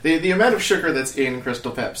The amount of sugar that's in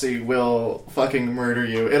Crystal Pepsi will fucking murder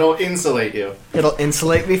you. It'll insulate you. It'll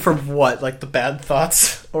insulate me from what? Like the bad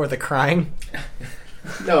thoughts or the crying?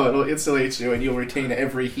 No, it'll insulate you and you'll retain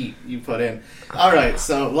every heat you put in. Alright,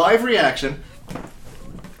 so live reaction.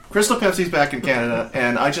 Crystal Pepsi's back in Canada,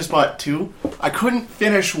 and I just bought 2. I couldn't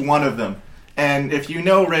finish one of them. And if you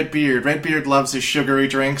know Redbeard loves his sugary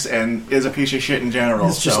drinks and is a piece of shit in general.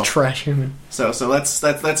 He's just trash human. So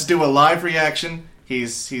let's do a live reaction.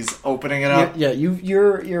 He's opening it up. Yeah,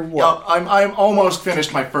 you're what? I'm almost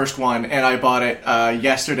finished my first one, and I bought it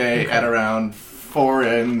yesterday at around 4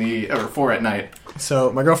 at night.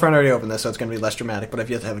 So my girlfriend already opened this, so it's going to be less dramatic. But if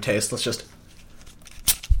you have to have a taste, let's just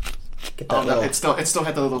get that little. It still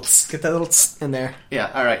had the little. Get that little in there.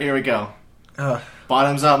 Yeah. All right. Here we go.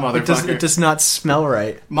 Bottoms up, motherfucker. It does not smell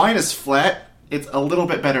right. Mine is flat. It's a little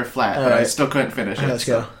bit better flat, but I still couldn't finish it. Let's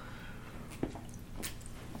go.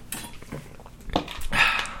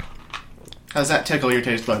 How's that tickle your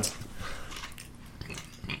taste buds?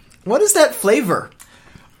 What is that flavor?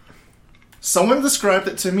 Someone described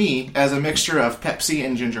it to me as a mixture of Pepsi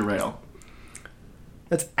and ginger ale.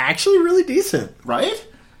 That's actually really decent. Right?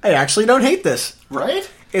 I actually don't hate this.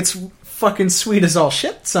 Right? It's fucking sweet as all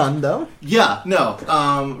shit, son, though. Yeah,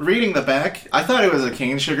 no. Reading the back, I thought it was a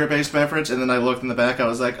cane sugar-based beverage, and then I looked in the back, I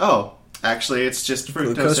was like, oh, actually, it's just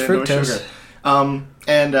fructose and no sugar.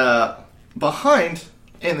 And behind,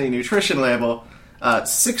 in the nutrition label,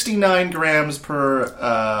 69 grams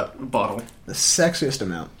per bottle. The sexiest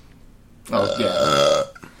amount. Oh, yeah.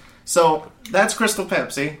 So, that's Crystal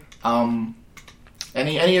Pepsi.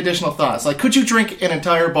 Any additional thoughts? Like, could you drink an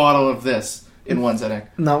entire bottle of this in one sitting?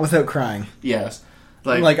 Not without crying. Yes.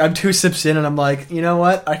 Like, I'm 2 sips in and I'm like, you know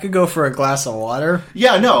what? I could go for a glass of water.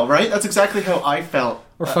 Yeah, no, right? That's exactly how I felt.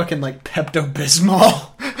 Or fucking, like,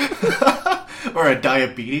 Pepto-Bismol. Or a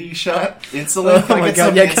diabetes shot. Insulin. Oh my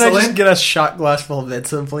god, yeah, can I just get a shot glass full of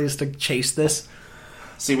insulin, please, to chase this?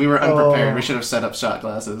 See, we were unprepared. We should have set up shot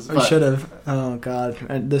glasses. We should have. Oh god,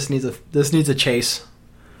 this needs a chase.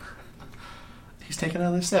 He's taking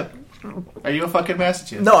another sip. Are you a fucking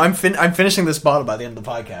Massachusetts? No, I'm finishing this bottle by the end of the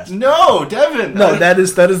podcast. No, Devin. No, that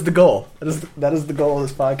is the goal. That is the goal of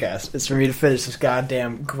this podcast. It's for me to finish this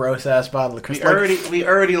goddamn gross ass bottle of Crystal. We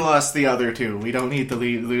already lost the other 2. We don't need to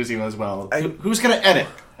lose you as well. Who's gonna edit?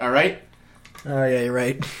 All right. Oh yeah, you're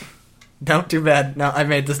right. Don't do bad. No, I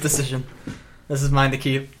made this decision. This is mine to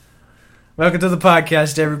keep. Welcome to the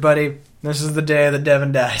podcast, everybody. This is the day that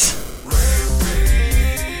Devin dies.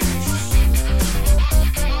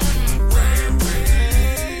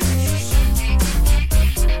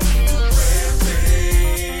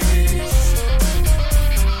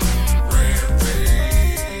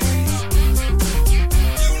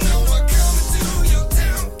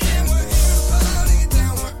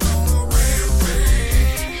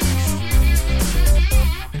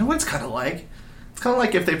 It's kind of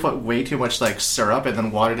like if they put way too much like syrup and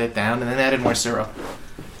then watered it down and then added more syrup.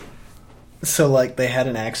 So like they had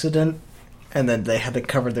an accident and then they had to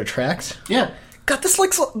cover their tracks? Yeah. God, this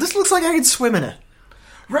looks like I could swim in it.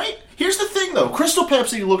 Right? Here's the thing though. Crystal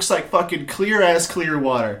Pepsi looks like fucking clear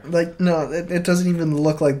water. Like, no, it doesn't even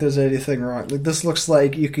look like there's anything wrong. Like, this looks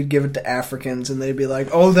like you could give it to Africans and they'd be like,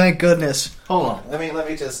 oh, thank goodness. Hold on. Let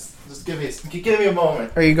me just give me a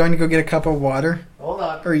moment. Are you going to go get a cup of water? Hold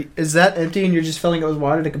on. Or is that empty and you're just filling it with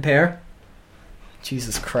water to compare?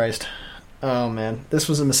 Jesus Christ. Oh, man. This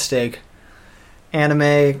was a mistake.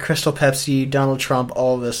 Anime, Crystal Pepsi, Donald Trump,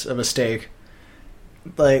 all of this a mistake.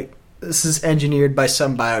 Like, this is engineered by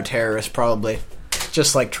some bioterrorist, probably.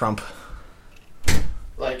 Just like Trump.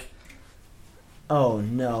 Like... Oh,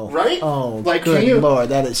 no. Right? Oh, like, good lord.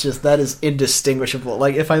 That is indistinguishable.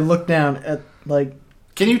 Like, if I look down at, like...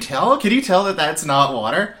 Can you tell? Can you tell that that's not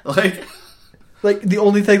water? Like, the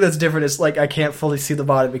only thing that's different is, like, I can't fully see the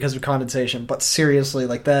bottom because of condensation. But seriously,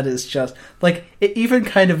 like, that is just... Like, it even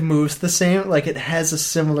kind of moves the same. Like, it has a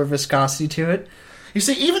similar viscosity to it. You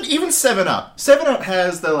see, even 7-Up. 7-Up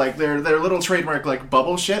has the, like, their little trademark, like,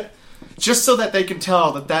 bubble shit. Just so that they can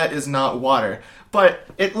tell that that is not water. But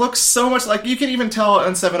it looks so much like... You can even tell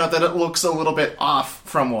on 7-Up that it looks a little bit off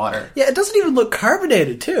from water. Yeah, it doesn't even look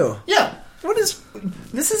carbonated, too. Yeah. What is...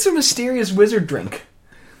 This is a mysterious wizard drink.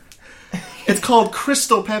 It's called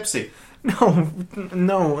Crystal Pepsi.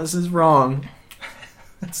 No, this is wrong.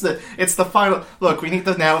 It's the final... Look, we need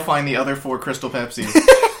to now find the other 4 Crystal Pepsis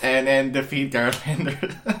and defeat Darth Vader.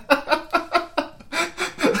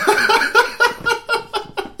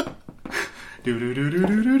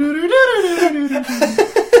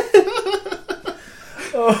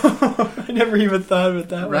 Oh, I never even thought of it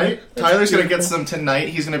that way. Right? Tyler's going to get some tonight.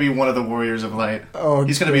 He's going to be one of the Warriors of Light. Oh,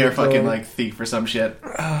 he's going to be our fucking, like, thief or some shit.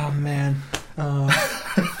 Oh, man.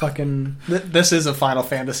 Fucking... This is a Final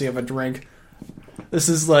Fantasy of a drink. This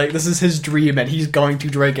is his dream, and he's going to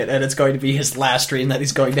drink it, and it's going to be his last dream that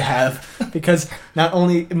he's going to have. Because not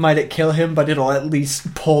only might it kill him, but it'll at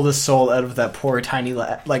least pull the soul out of that poor tiny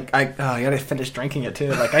lad. Like, I gotta finish drinking it,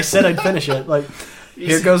 too. Like, I said I'd finish it. Like,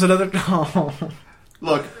 here goes another... Oh.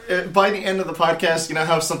 Look, by the end of the podcast, you know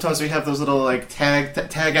how sometimes we have those little, like, tag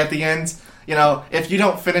at the end? You know, if you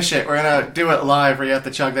don't finish it, we're going to do it live where you have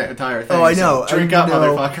to chug that entire thing. Oh, I know. So drink up,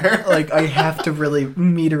 motherfucker. Like, I have to really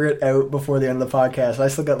meter it out before the end of the podcast. I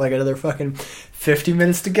still got, like, another fucking 50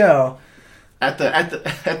 minutes to go. At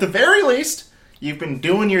the very least, you've been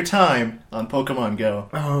doing your time on Pokemon Go.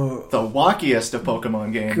 Oh. The walkiest of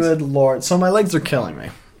Pokemon games. Good lord. So my legs are killing me.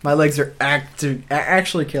 My legs are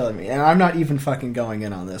actually killing me. And I'm not even fucking going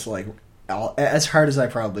in on this, like, as hard as I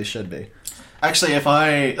probably should be. Actually, if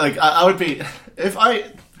I would be, if I,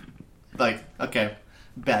 like, okay,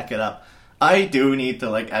 back it up. I do need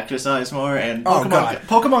to, like, exercise more, and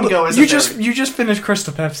Pokemon Go is you just finished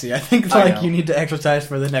Crystal Pepsi. I think, like, you need to exercise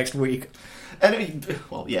for the next week. And,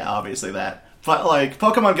 well, yeah, obviously that. But, like,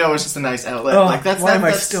 Pokemon Go is just a nice outlet. Oh, like, that's, why am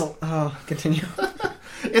I that's, still... Oh, continue.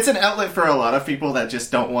 It's an outlet for a lot of people that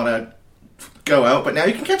just don't want to go out, but now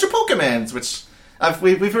you can catch your Pokemons, which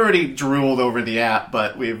we've already drooled over the app,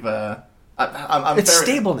 but we've... It's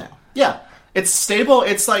stable now. Yeah, it's stable.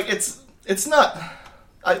 It's like it's not.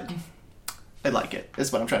 I like it.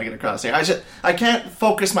 Is what I'm trying to get across here. I can't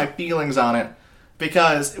focus my feelings on it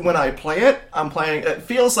because when I play it, it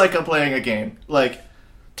feels like I'm playing a game. Like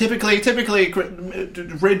typically,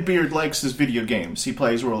 Redbeard likes his video games. He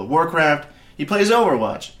plays World of Warcraft. He plays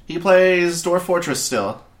Overwatch. He plays Dwarf Fortress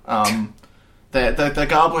still.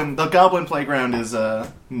 The Goblin Playground is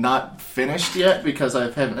not finished yet because I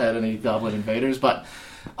haven't had any Goblin Invaders, but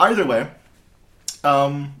either way,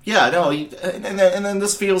 and then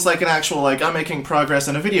this feels like an actual, like, I'm making progress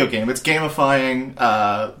in a video game. It's gamifying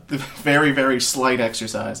the very, very slight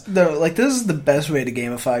exercise. No, like, this is the best way to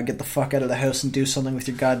gamify. Get the fuck out of the house and do something with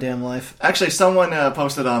your goddamn life. Actually, someone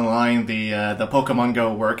posted online the Pokemon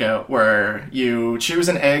Go workout where you choose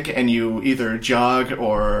an egg and you either jog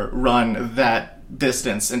or run that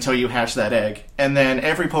distance until you hatch that egg, and then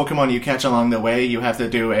every Pokemon you catch along the way, you have to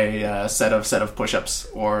do a set of push-ups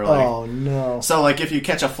or like. Oh no! So like if you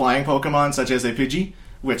catch a flying Pokemon such as a Pidgey,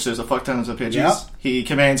 which there's a fuck tons of Pidgeys, he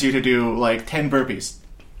commands you to do like 10 burpees.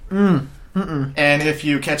 And if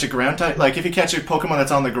you catch a ground type, like if you catch a Pokemon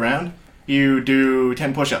that's on the ground, you do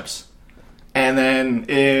 10 push-ups. And then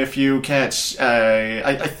if you catch,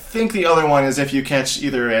 I think the other one is if you catch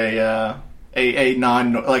either a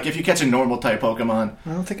non, like if you catch a normal type Pokemon.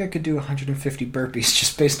 I don't think I could do 150 burpees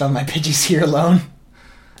just based on my Pidgeys here alone.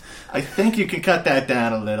 I think you can cut that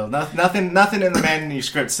down a little. Nothing in the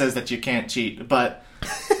manuscript says that you can't cheat, but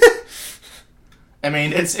I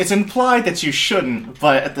mean it's implied that you shouldn't,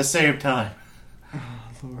 but at the same time. Oh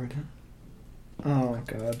Lord. Oh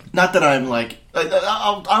God. Not that I'm like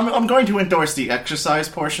I'm going to endorse the exercise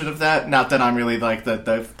portion of that. Not that I'm really like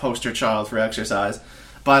the poster child for exercise,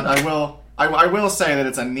 but I will say that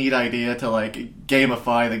it's a neat idea to, like,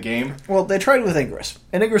 gamify the game. Well, they tried with Ingress,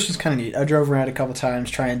 and Ingress was kind of neat. I drove around a couple times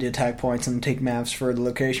trying to attack points and take maps for the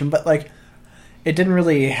location, but, like, it didn't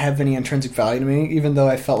really have any intrinsic value to me. Even though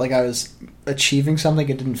I felt like I was achieving something,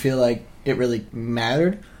 it didn't feel like it really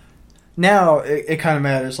mattered. Now, it kind of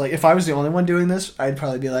matters. Like, if I was the only one doing this, I'd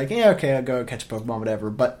probably be like, yeah, okay, I'll go catch a Pokemon, whatever.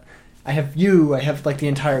 But I have you, I have, like, the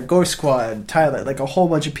entire Ghost Squad, Tyler, like, a whole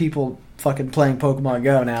bunch of people fucking playing Pokemon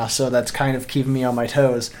Go now, so that's kind of keeping me on my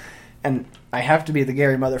toes. And I have to be the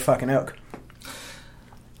Gary motherfucking Oak.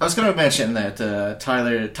 I was going to mention that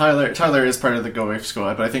Tyler is part of the Go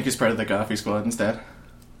Squad, but I think he's part of the Goffy Squad instead.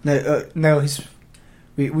 No, he's...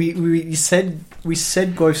 We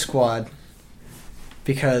said Go Squad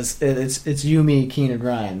because it's you, me, Keen, and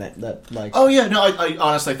Ryan that like... Oh yeah, no, I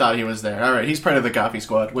honestly thought he was there. Alright, he's part of the Goffy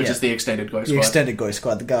Squad, which is the extended Go Squad. The extended Go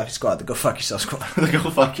Squad, the Goffy Squad, the Go Fuck Yourself Squad. The Go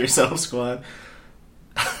Fuck Yourself Squad.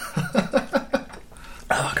 Oh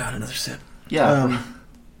god, another sip. Yeah.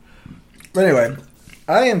 But anyway,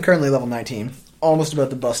 I am currently level 19, almost about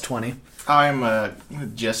to bust 20.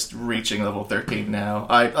 I'm just reaching level 13 now.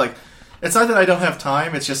 It's not that I don't have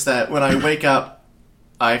time, it's just that when I wake up,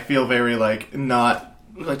 I feel very, like, not...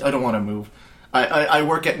 Like, I don't want to move. I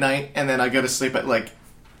work at night, and then I go to sleep at, like,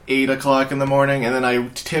 8 o'clock in the morning, and then I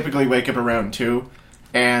typically wake up around 2.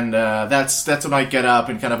 And that's when I get up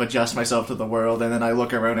and kind of adjust myself to the world, and then I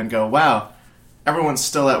look around and go, wow, everyone's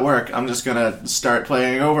still at work. I'm just gonna start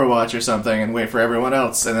playing Overwatch or something and wait for everyone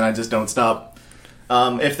else, and then I just don't stop.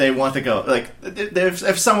 If they want to go, like,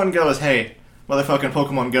 if someone goes, hey, motherfucking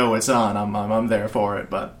Pokemon Go, it's on, I'm there for it,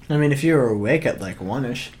 but... I mean, if you were awake at, like,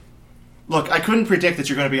 1-ish... Look, I couldn't predict that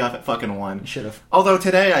you're going to be off at fucking 1. You should have. Although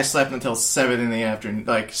today I slept until 7 in the afternoon.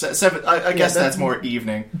 Like, 7... I guess that's more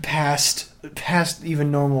evening. Past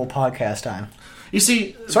even normal podcast time. You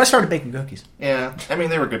see... So I started baking cookies. Yeah. I mean,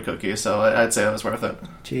 they were good cookies, so I'd say that was worth it.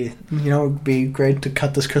 Gee, you know, it would be great to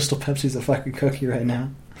cut this Crystal Pepsi as a fucking cookie right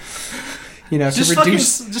now. You know, just to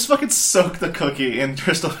reduce... Just fucking soak the cookie in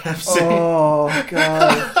Crystal Pepsi. Oh,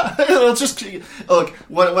 God. It'll just... Look,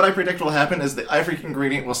 what I predict will happen is that every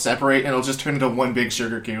ingredient will separate and it'll just turn into one big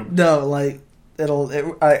sugar cube. No, like,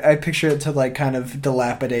 I picture it to, like, kind of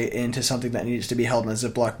dilapidate into something that needs to be held in a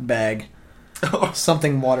Ziploc bag.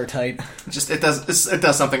 Something watertight. Just it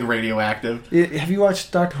does something radioactive. Have you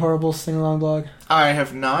watched Dr. Horrible's sing-along blog? I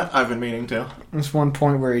have not. I've been meaning to. There's one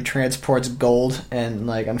point where he transports gold, and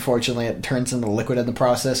like unfortunately it turns into liquid in the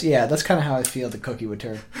process. Yeah, that's kind of how I feel the cookie would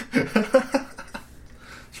turn. It's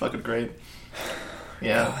fucking great.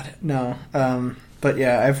 Yeah. God, no. But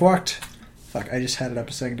yeah, I've walked. Fuck, I just had it up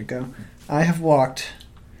a second ago. I have walked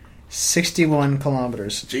 61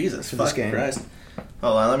 kilometers. Jesus, for this game. Christ.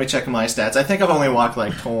 Hold on, let me check my stats. I think I've only walked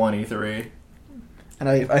like 23. And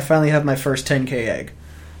I finally have my first 10k egg.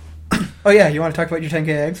 Oh yeah, you want to talk about your 10k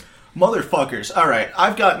eggs? Motherfuckers. Alright,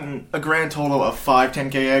 I've gotten a grand total of 5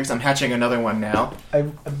 10k eggs. I'm hatching another one now.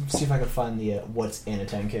 See if I can find the what's in a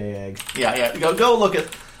 10k egg. Yeah. Go look at...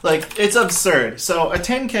 Like, it's absurd. So, a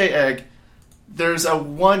 10k egg, there's a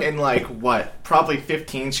 1 in like, what? Probably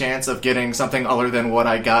 15 chance of getting something other than what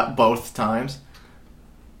I got both times.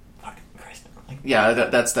 Yeah,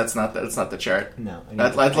 that's not the chart. No,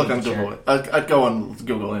 I'd look on Google. I'd go on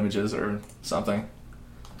Google Images or something.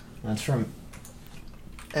 That's from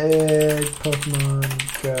Egg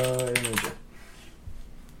Pokemon Go Image.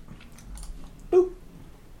 Boop.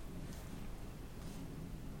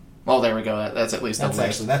 Oh, there we go. That's at least that's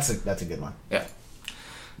actually that's a good one. Yeah.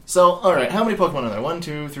 So, all right, how many Pokemon are there? 1,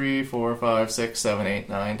 2, 3, 4, 5, 6, 7, 8,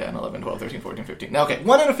 9, 10, 11, 12, 13, 14, 15. Now, okay,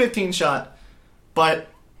 1 in a 15 shot, but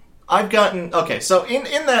I've gotten... Okay, so in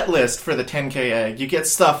that list for the 10k egg, you get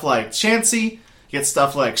stuff like Chansey, you get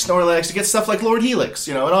stuff like Snorlax, you get stuff like Lord Helix,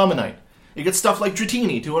 you know, an Ammonite. You get stuff like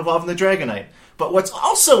Dratini to evolve in the Dragonite. But what's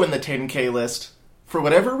also in the 10k list, for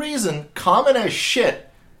whatever reason, common as shit,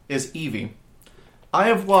 is Eevee. I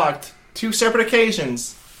have walked 2 separate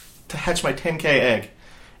occasions to hatch my 10k egg,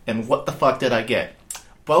 and what the fuck did I get?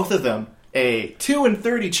 Both of them, a 2 in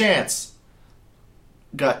 30 chance,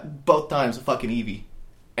 got both times a fucking Eevee.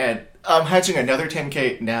 And I'm hatching another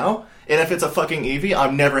 10k now, and if it's a fucking Eevee,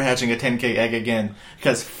 I'm never hatching a 10k egg again.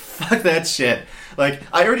 Because fuck that shit. Like,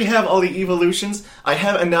 I already have all the evolutions. I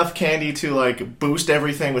have enough candy to, like, boost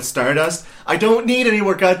everything with Stardust. I don't need any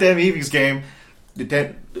more goddamn Eevees, game.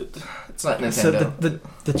 It's not Nintendo. So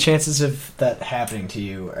the chances of that happening to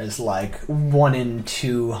you is like 1 in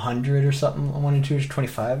 200 or something. 1 in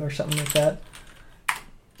 225 or something like that.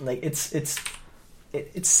 Like, it's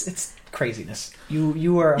craziness.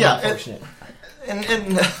 You are unfortunate.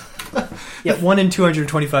 And yeah, 1 in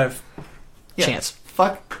 225 chance.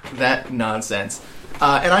 Fuck that nonsense.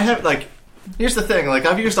 And I have, like, here's the thing, like,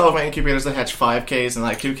 I've used all of my incubators that hatch 5Ks and,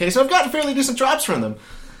 like, 2Ks, so I've gotten fairly decent drops from them.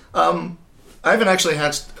 I haven't actually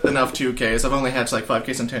hatched enough 2Ks. I've only hatched, like,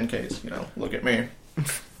 5Ks and 10Ks, you know, look at me.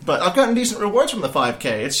 But I've gotten decent rewards from the 5K.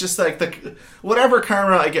 It's just, like, whatever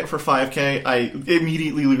karma I get for 5K, I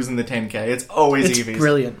immediately lose in the 10K. It's always Eevees. It's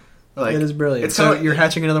brilliant. Like, it is brilliant. So you're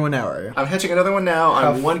hatching another one now, are you? I'm hatching another one now.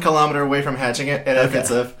 I'm 1 kilometer away from hatching it, and if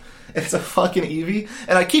it's a fucking Eevee,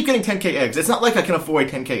 and I keep getting 10k eggs. It's not like I can avoid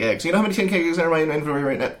 10k eggs. You know how many 10k eggs are in my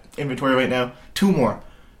inventory right now? 2 more.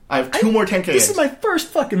 I have 2 more 10k eggs. This is my first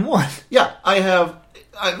fucking one. Yeah,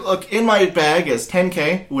 look, in my bag is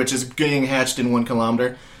 10k, which is getting hatched in 1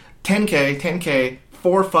 kilometer, 10k,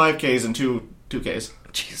 4 5ks, and 2 2ks.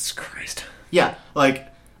 Jesus Christ. Yeah, like,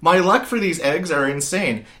 my luck for these eggs are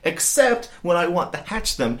insane, except when I want to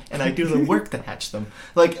hatch them, and I do the work to hatch them.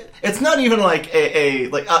 Like, it's not even like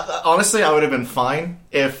honestly, I would have been fine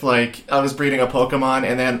if, like, I was breeding a Pokemon,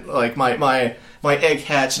 and then, like, my egg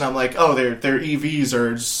hatched, and I'm like, oh, they're EVs,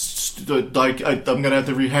 or, like, I'm gonna have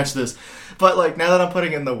to rehatch this. But, like, now that I'm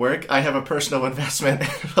putting in the work, I have a personal investment in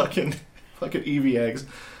fucking EV eggs.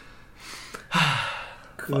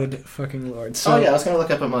 Good fucking lord. So, yeah, I was going to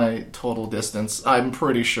look up at my total distance. I'm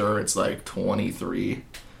pretty sure it's like 23.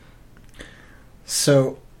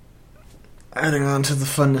 So, adding on to the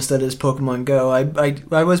funness that is Pokemon Go,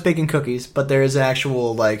 I was baking cookies, but there is an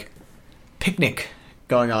actual, like, picnic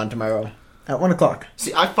going on tomorrow. At 1 o'clock.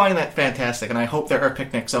 See, I find that fantastic, and I hope there are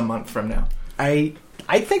picnics a month from now. I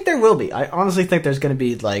think there will be. I honestly think there's going to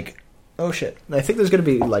be, like... Oh, shit. I think there's going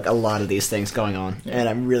to be, like, a lot of these things going on, and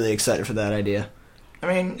I'm really excited for that idea.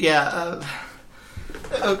 I mean, yeah...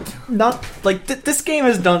 Not... Like, this game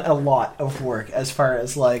has done a lot of work as far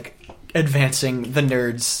as, like, advancing the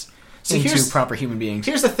nerds into proper human beings.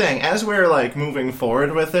 Here's the thing. As we're, like, moving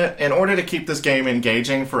forward with it, in order to keep this game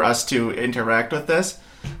engaging for us to interact with this...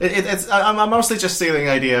 I'm mostly just stealing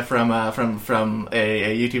the idea from a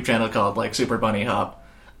YouTube channel called like Super Bunny Hop.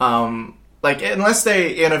 Like unless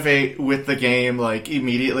they innovate with the game like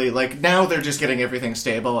immediately, like now they're just getting everything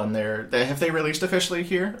stable and have they released officially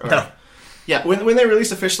here? Or? No. Yeah, when they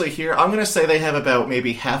release officially here, I'm gonna say they have about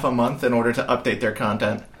maybe half a month in order to update their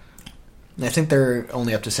content. I think they're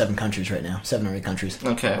only up to 7 countries right now, 7 or 8 countries.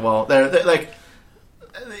 Okay, well they're like,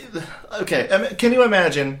 okay, I mean, can you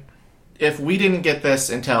imagine? If we didn't get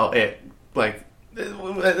this until if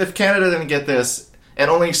Canada didn't get this,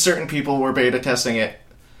 and only certain people were beta testing it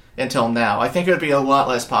until now, I think it would be a lot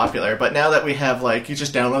less popular. But now that we have, like, you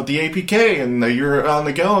just download the APK and you're on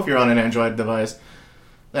the go if you're on an Android device,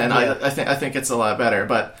 and yeah. I think it's a lot better.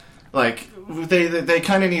 But like they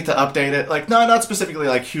kind of need to update it, like not specifically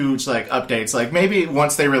like huge like updates. Like maybe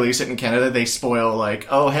once they release it in Canada, they spoil like,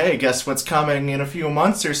 oh hey, guess what's coming in a few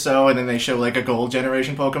months or so, and then they show like a gold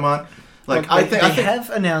generation Pokemon. Like I think they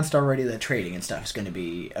have announced already that trading and stuff is going to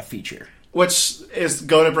be a feature, which is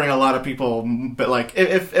going to bring a lot of people. But like,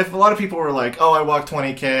 if a lot of people were like, "Oh, I walked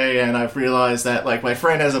 20K and I've realized that like my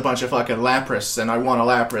friend has a bunch of fucking Lapras and I want a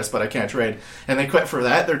Lapras but I can't trade," and they quit for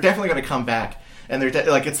that, they're definitely going to come back, and they're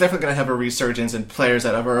like it's definitely going to have a resurgence in players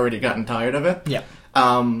that have already gotten tired of it. Yeah.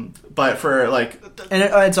 But for like, and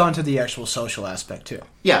it adds on to the actual social aspect too.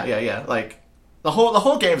 Yeah. Like. The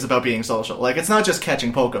whole game's about being social. Like, it's not just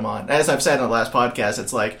catching Pokemon. As I've said in the last podcast,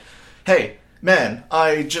 it's like, hey, man,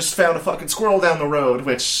 I just found a fucking squirrel down the road,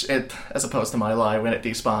 which, as opposed to my lie when it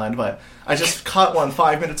despawned, but I just caught one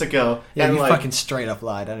 5 minutes ago. Yeah, and you like, fucking straight up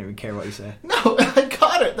lied. I don't even care what you say. No, I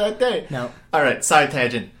caught it that day. No. Alright, side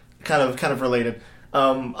tangent. Kind of related.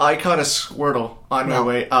 I caught a Squirtle on my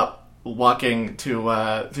way up, walking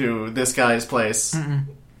to this guy's place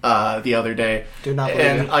the other day. Do not believe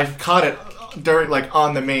and it. I caught it during like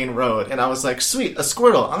on the main road, and I was like, sweet, a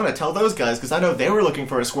Squirtle, I'm gonna tell those guys because I know they were looking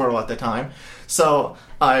for a Squirtle at the time. So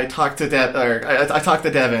I talked to I talked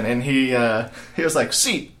to Devin, and he was like,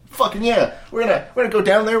 sweet, fucking yeah, we're gonna go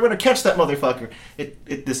down there, we're gonna catch that motherfucker.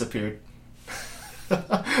 It disappeared.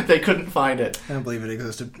 They couldn't find it. I don't believe it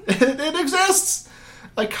existed. It exists.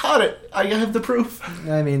 I caught it. I have the proof.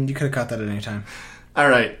 I mean, you could have caught that at any time.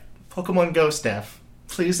 Alright, Pokemon Go staff,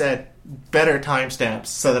 please add better timestamps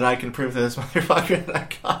so that I can prove to this motherfucker that I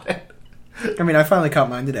caught it. I mean, I finally caught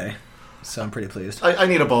mine today, so I'm pretty pleased. I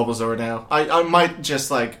need a Bulbasaur now. I might just,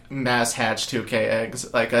 like, mass hatch 2K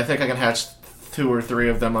eggs. Like, I think I can hatch 2 or 3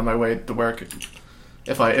 of them on my way to work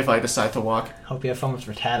if I decide to walk. Hope you have fun with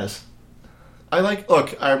Rattatas.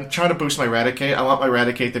 Look, I'm trying to boost my Raticate. I want my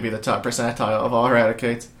Raticate to be the top percentile of all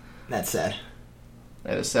Raticates. That's sad.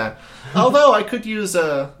 That is sad. Although, I could use,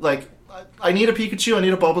 I need a Pikachu, I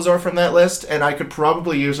need a Bulbasaur from that list, and I could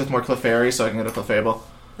probably use with more Clefairy so I can get a Clefable.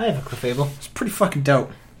 I have a Clefable. It's pretty fucking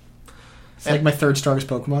dope. It's like my 3rd strongest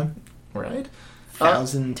Pokemon. Right?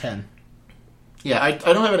 1010. Yeah, I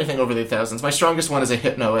don't have anything over the 1000s. My strongest one is a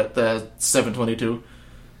Hypno at the 722.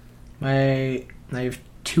 I have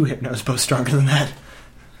 2 Hypnos, both stronger than that.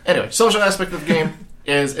 Anyway, social aspect of the game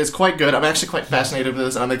is quite good. I'm actually quite fascinated with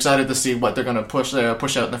this, and I'm excited to see what they're going to push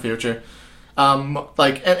out in the future. And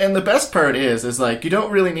the best part is like, you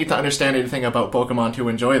don't really need to understand anything about Pokemon to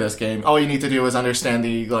enjoy this game. All you need to do is understand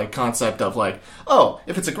the, like, concept of, like, oh,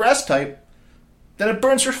 if it's a grass type, then it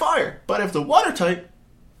burns for fire. But if the water type,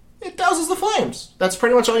 it douses the flames. That's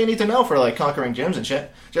pretty much all you need to know for, like, conquering gyms and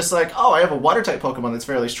shit. Just like, oh, I have a water type Pokemon that's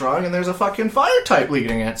fairly strong, and there's a fucking fire type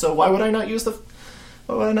leading it, so why would I not use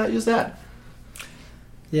that?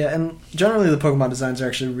 Yeah, and generally the Pokemon designs are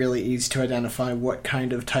actually really easy to identify what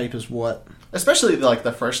kind of type is what. Especially, like,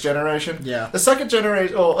 the first generation. Yeah. The second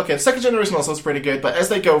generation... Oh, okay, the second generation also is pretty good, but as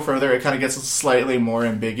they go further, it kind of gets slightly more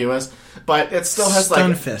ambiguous. But it still has, like...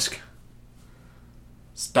 Stunfisk.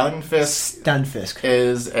 Stunfisk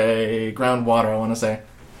is a groundwater, I want to say.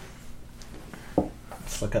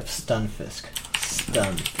 Let's look up Stunfisk.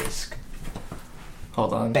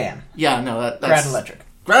 Hold on. Bam. Yeah, no, that's... Ground electric.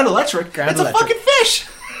 Ground electric? It's a fucking fish!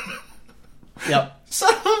 Yep.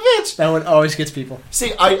 Son of a bitch! That one always gets people.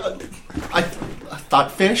 See, I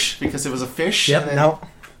thought fish because it was a fish. Yep, then... no.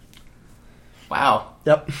 Wow.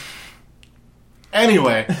 Yep.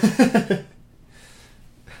 Anyway.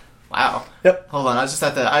 Wow. Yep. Hold on, I just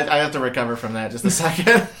have to. I have to recover from that just a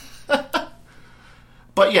second.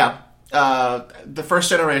 But yeah, the first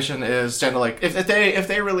generation is generally like if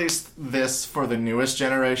they released this for the newest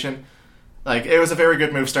generation, like it was a very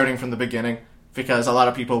good move starting from the beginning because a lot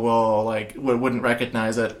of people will wouldn't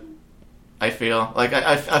recognize it. I feel like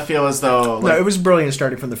I feel as though no, it was brilliant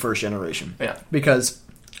starting from the first generation. Yeah, because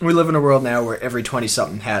we live in a world now where every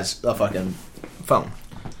 20-something has a fucking phone.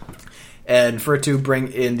 And for it to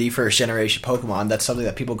bring in the first generation Pokemon, that's something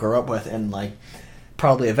that people grew up with and like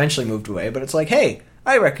probably eventually moved away. But it's like, hey,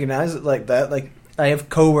 I recognize it like that. Like I have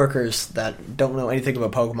coworkers that don't know anything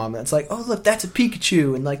about Pokemon. That's like, oh look, that's a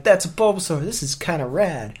Pikachu, and like that's a Bulbasaur. This is kind of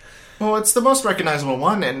rad. Well, it's the most recognizable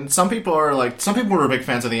one, and some people were big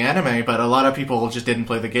fans of the anime, but a lot of people just didn't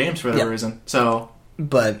play the games for that reason. So,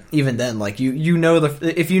 but even then, like you know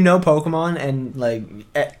if you know Pokemon and like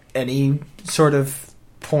at any sort of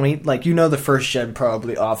point, like you know the first gen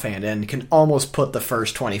probably offhand and can almost put the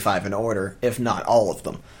first 25 in order, if not all of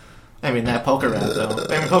them. I mean that Pokerap though.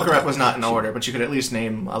 I mean Pokerap was not in order, but you could at least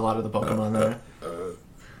name a lot of the Pokemon there.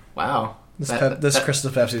 Wow. This Crystal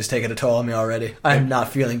Pepsi is taking a toll on me already. I'm not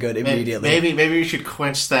feeling good immediately. Maybe you should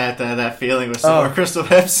quench that feeling with some more Crystal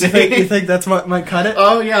Pepsi. You think that's what might cut it?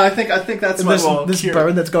 Oh yeah, I think that's what will this cure.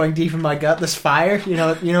 burn that's going deep in my gut. This fire, you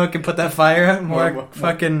know, it can put that fire out.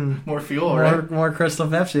 More fuel, right? More Crystal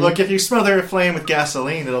Pepsi. Look, if you smother a flame with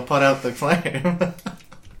gasoline, it'll put out the flame.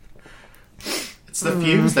 It's the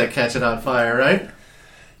fumes that catch it on fire, right?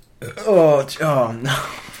 Oh no.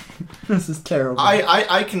 This is terrible.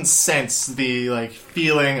 I can sense the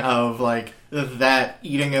feeling of that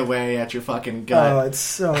eating away at your fucking gut. Oh, it's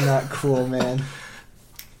so not cool, man.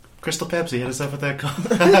 Crystal Pepsi hit us up with that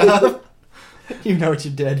call. You know what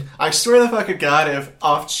you did. I swear to fucking God, if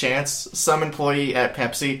off chance some employee at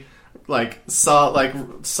Pepsi saw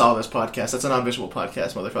this podcast, that's a non-visual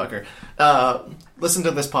podcast, motherfucker. Listen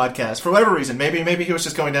to this podcast for whatever reason. Maybe he was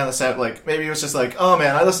just going down the set. Maybe he was just like, oh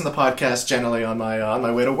man, I listen to podcasts generally on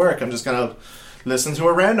my way to work. I'm just gonna listen to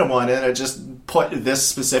a random one, and I just put this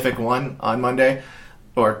specific one on Monday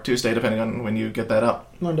or Tuesday, depending on when you get that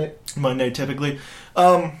up. Monday typically.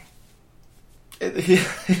 He'll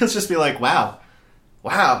just be like, wow.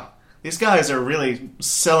 These guys are really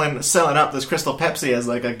selling up this Crystal Pepsi as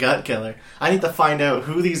a gut killer. I need to find out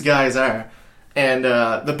who these guys are. And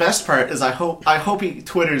the best part is I hope he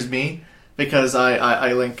Twitters me because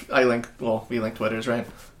I link well, we link Twitters, right?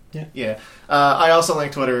 Yeah. I also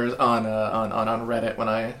link Twitter on Reddit when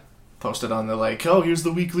I posted on the here's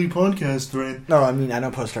the weekly podcast thread. No, I mean I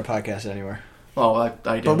don't post our podcast anywhere. Oh, I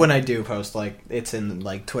do. But when I do post, it's in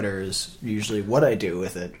Twitter is usually what I do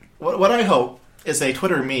with it. What I hope is they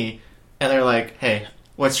Twitter me. And they're like, hey,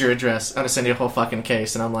 what's your address? I'm going to send you a whole fucking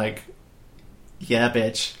case. And I'm like, yeah,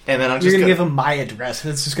 bitch. And then I'm just You're going to give them my address.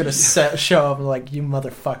 And it's just going to show up like, you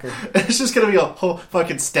motherfucker. It's just going to be a whole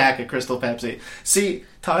fucking stack of Crystal Pepsi. See,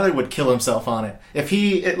 Tyler would kill himself on it. If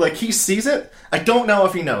he sees it, I don't know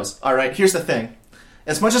if he knows. All right, here's the thing.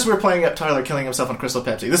 As much as we're playing up Tyler killing himself on Crystal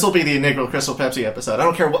Pepsi, this will be the inaugural Crystal Pepsi episode. I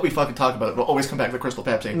don't care what we fucking talk about. We'll always come back to Crystal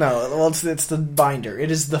Pepsi. No, well, it's the binder.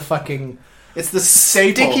 It is the fucking... It's the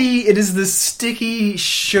staple. It is the sticky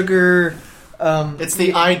sugar. It's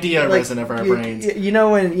the idea resin of our brains. You know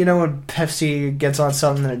when Pepsi gets on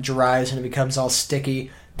something and it dries and it becomes all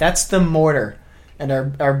sticky. That's the mortar, and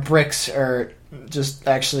our bricks are just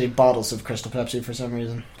actually bottles of Crystal Pepsi for some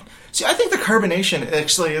reason. See, I think the carbonation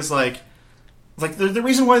actually is the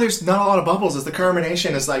reason why there's not a lot of bubbles is the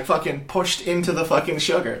carbonation is fucking pushed into the fucking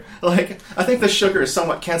sugar. I think the sugar is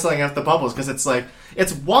somewhat canceling out the bubbles because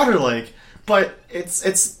it's water-like. But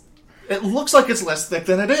it looks like it's less thick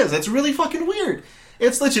than it is. It's really fucking weird.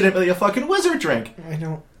 It's legitimately a fucking wizard drink. I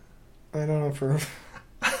don't approve.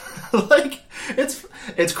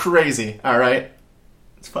 It's crazy, alright?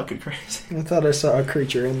 It's fucking crazy. I thought I saw a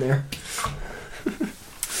creature in there.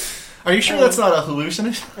 Are you sure that's not a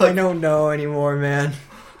hallucination? I don't know anymore, man.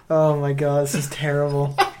 Oh my god, this is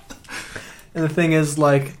terrible. And the thing is,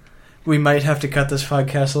 we might have to cut this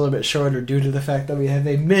podcast a little bit shorter due to the fact that we have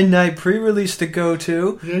a midnight pre-release to go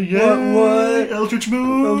to. Yeah. What? Eldritch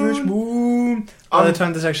Moon. By the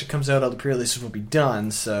time this actually comes out, all the pre-releases will be done,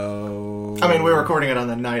 so... I mean, we're recording it on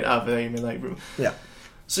the night of the midnight. Yeah.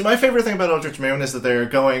 So my favorite thing about Eldritch Moon is that they're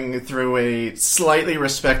going through a slightly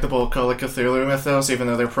respectable Call of Cthulhu mythos, even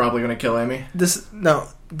though they're probably going to kill Amy. Do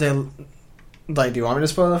you want me to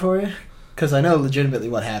spoil it for you? Because I know legitimately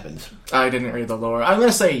what happens. I didn't read the lore. I'm going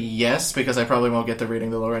to say yes, because I probably won't get to reading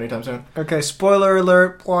the lore anytime soon. Okay, spoiler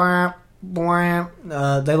alert. Bwah,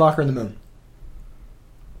 bwah. They lock her in the moon.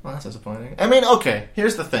 Well, that's disappointing. I mean, okay,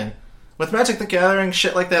 here's the thing. With Magic the Gathering,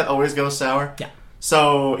 shit like that always goes sour. Yeah.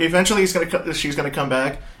 So eventually she's gonna come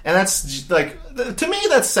back, and that's like, to me,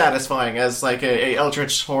 that's satisfying as like a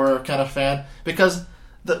Eldritch horror kind of fan, because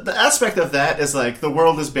the aspect of that is like the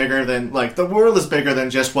world is bigger than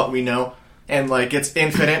just what we know, and like it's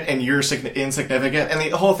infinite and you're insignificant. And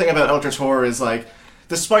the whole thing about Eldritch horror is like,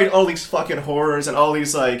 despite all these fucking horrors and all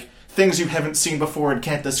these like things you haven't seen before and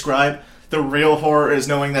can't describe, the real horror is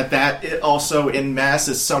knowing that it also in mass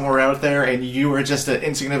is somewhere out there, and you are just an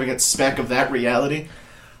insignificant speck of that reality.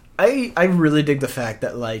 I really dig the fact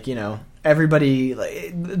that, like, you know, everybody,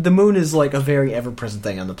 like, the moon is like a very ever-present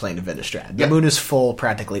thing on the plane of Innistrad. The moon is full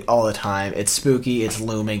practically all the time. It's spooky, it's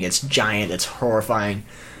looming, it's giant, it's horrifying.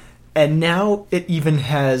 And now it even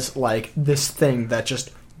has, like, this thing that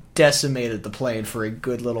just decimated the plane for a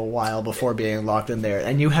good little while before being locked in there.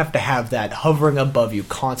 And you have to have that hovering above you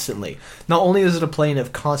constantly. Not only is it a plane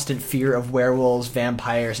of constant fear of werewolves,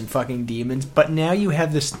 vampires, and fucking demons, but now you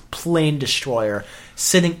have this plane destroyer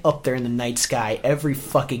sitting up there in the night sky every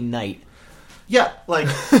fucking night. Yeah, like,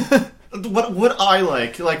 what I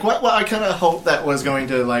like what I kind of hope that was going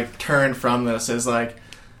to, like, turn from this is, like...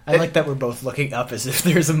 I like that we're both looking up as if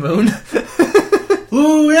there's a moon.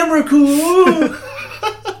 Ooh, Emrakul!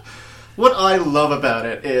 What I love about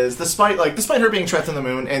it is, despite her being trapped in the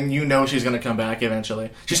moon, and you know she's going to come back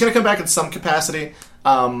eventually. She's going to come back in some capacity,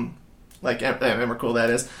 like Emrakul, that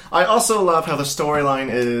is. I also love how the storyline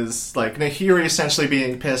is, like, Nahiri essentially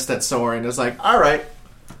being pissed at Soren is like, alright,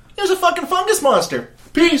 here's a fucking fungus monster.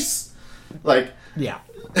 Peace! Like, yeah.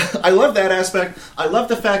 I love that aspect. I love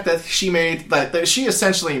the fact that that she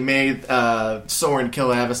essentially made Soren kill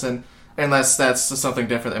Avacyn, unless that's something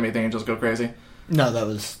different that made the angels go crazy. No, that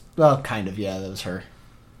was... Well, kind of, yeah, that was her.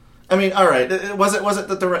 I mean, all right. Was it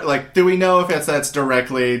the direct? Like, do we know if that's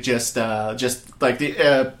directly just like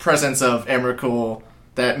the presence of Emrakul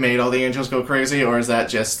that made all the angels go crazy, or is that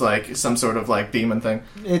just like some sort of like demon thing?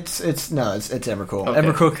 It's Emrakul. Okay.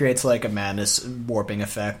 Emrakul creates like a madness warping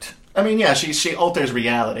effect. I mean, yeah, she alters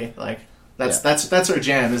reality. Like that's her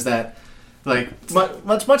jam. Is that like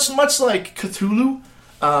much like Cthulhu?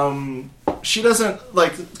 She doesn't,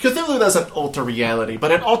 like, Cthulhu doesn't alter reality, but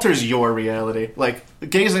it alters your reality. Like,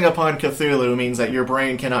 gazing upon Cthulhu means that your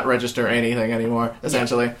brain cannot register anything anymore,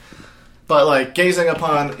 essentially. Yeah. But, like, gazing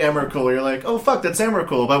upon Emrakul, you're like, oh, fuck, that's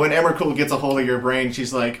Emrakul. But when Emrakul gets a hold of your brain,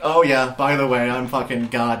 she's like, oh, yeah, by the way, I'm fucking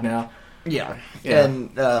God now. Yeah.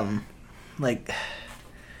 And, like...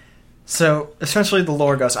 So, essentially the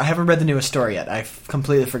lore goes... I haven't read the newest story yet. I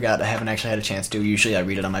completely forgot. I haven't actually had a chance to. Usually I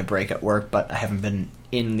read it on my break at work, but I haven't been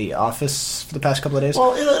in the office for the past couple of days.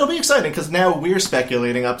 Well, it'll be exciting, because now we're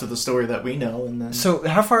speculating up to the story that we know. And then... So,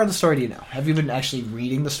 how far in the story do you know? Have you been actually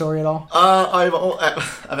reading the story at all?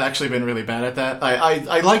 I've actually been really bad at that.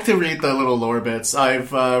 I like to read the little lore bits.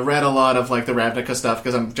 I've read a lot of, like, the Ravnica stuff,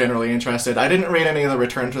 because I'm generally interested. I didn't read any of the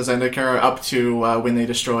Return to Zendikar up to when they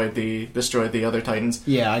destroyed the other Titans.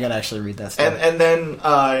 Yeah, I gotta actually read that stuff. And then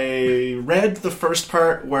I read the first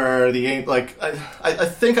part where I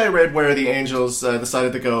think I read where the angels decided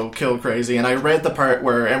to go kill crazy, and I read the part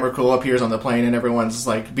where Emrakul appears on the plane and everyone's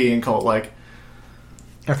like being cult-like.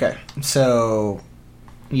 Okay, so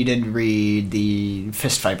you didn't read the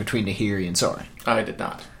fist fight between Nahiri and Soren? I did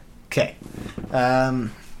not. Okay.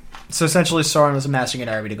 So essentially Soren was amassing an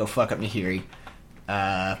army to go fuck up Nahiri.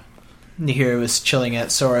 Nahiri was chilling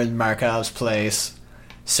at Soren Markov's place.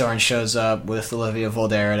 Soren shows up with Olivia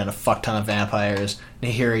Voldaren and a fuck ton of vampires.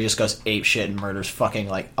 Nahiri just goes apeshit and murders fucking,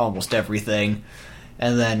 like, almost everything.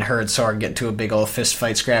 And then her and Soren get into a big old fist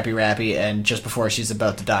fight, scrappy-rappy, and just before she's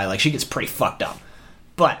about to die, like, she gets pretty fucked up.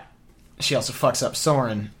 But she also fucks up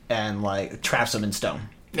Soren and, like, traps him in stone.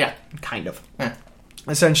 Yeah. Kind of. Yeah.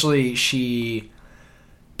 Essentially, she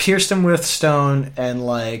pierced him with stone and,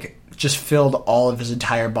 like, just filled all of his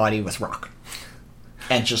entire body with rock.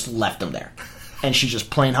 And just left him there. And she just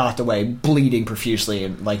plain hopped away, bleeding profusely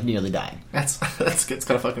and, like, nearly dying. It's kind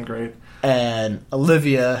of fucking great. And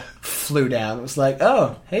Olivia flew down and was like,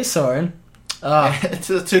 oh, hey, Soren.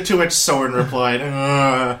 To which Soren replied,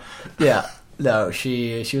 Yeah. No,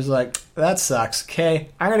 she was like, that sucks. Okay,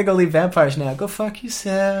 I'm going to go leave vampires now. Go fuck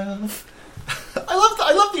yourself. I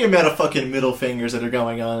love the amount of fucking middle fingers that are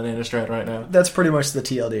going on in Innistrad right now. That's pretty much the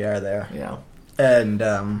TLDR there. Yeah. And,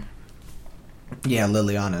 yeah,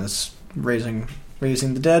 Liliana's raising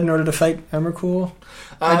the dead in order to fight Emrakul.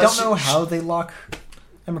 I don't know how they lock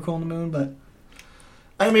Emrakul on the moon, but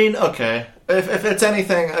I mean, okay. If it's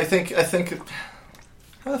anything, I think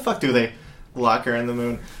how the fuck do they lock her in the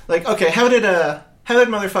moon? Like, okay, how did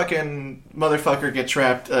motherfucker get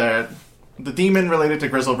trapped? The demon related to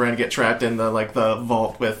Grizzlebrand get trapped in the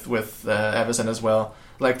vault with Avacyn as well.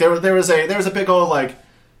 Like there was a big old like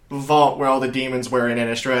vault where all the demons were in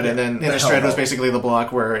Innistrad, and then Innistrad was basically the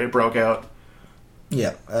block where it broke out.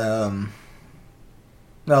 Yeah.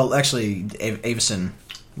 Well, actually, Avacyn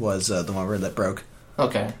was the one where that broke.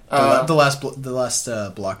 Okay. The last block, the last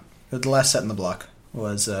set in the block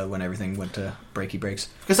was when everything went to breaky breaks.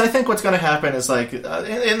 Because I think what's going to happen is like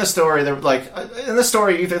in the story, they're like in the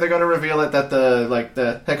story either they're going to reveal it that the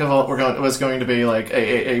Heka Vault was going to be like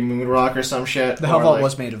a moon rock or some shit. The Hell Vault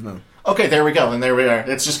was made of moon. Okay, there we go, and there we are.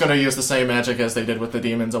 It's just going to use the same magic as they did with the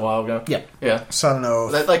demons a while ago. Yeah. So I don't know.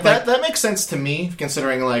 That makes sense to me,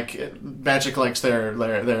 considering like magic likes they're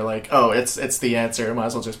like, oh, it's the answer. Might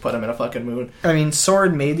as well just put him in a fucking moon. I mean,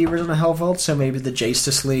 Soren made the original Hell Vault, so maybe the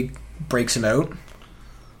Justice League breaks him out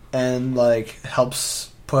and like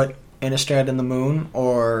helps put Innistrad in the moon,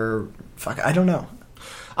 or fuck, I don't know.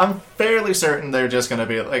 I'm fairly certain they're just going to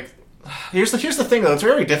be like. Here's the thing, though. It's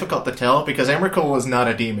very difficult to tell because Emrakul is not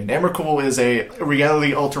a demon. Emrakul is a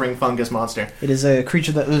reality-altering fungus monster. It is a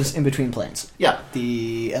creature that lives in between planes. Yeah,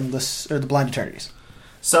 the endless or the blind eternities.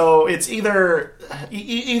 So it's either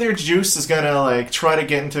Juice is gonna like try to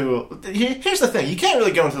get into. Here's the thing: you can't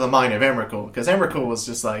really go into the mind of Emrakul because Emrakul was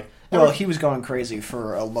just like. Well, he was going crazy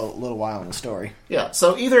for a little while in the story. Yeah.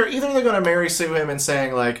 So either they're gonna Mary Sue him and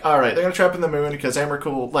saying like, all right, they're gonna trap him in the moon because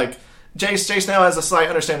Emrakul like. Jace now has a slight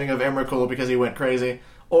understanding of Emrakul because he went crazy,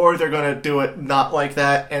 or they're going to do it not like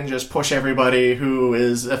that and just push everybody who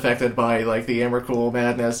is affected by like the Emrakul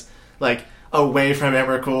madness like away from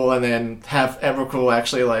Emrakul, and then have Emrakul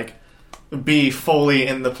actually like be fully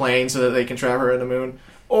in the plane so that they can trap her in the moon,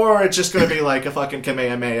 or it's just going to be like a fucking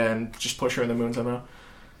Kamehameha and just push her in the moon somehow.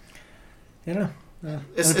 Yeah.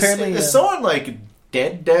 Is someone like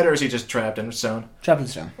dead, or is he just trapped in stone? Trapped in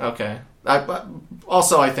stone. Okay.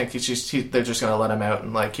 I think they're just going to let him out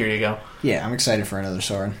and, like, here you go. Yeah, I'm excited for another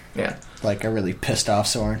Soren. Yeah. Like, a really pissed off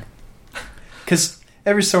Soren. Because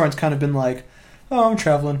every Soren's kind of been like, oh, I'm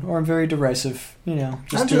traveling, or I'm very derisive, you know,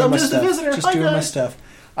 I'm just a visitor. Just doing my stuff.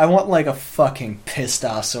 I want, like, a fucking pissed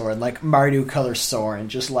off Soren, like Mardu color Soren,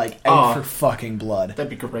 just, like, out for fucking blood.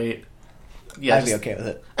 That'd be great. Yeah, I'd be okay with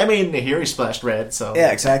it. I mean, Nahiri splashed red, so...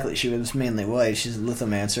 Yeah, exactly. She was mainly white. She's a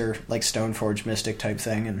Lithomancer, like Stoneforge Mystic type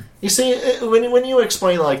thing. And you see, when you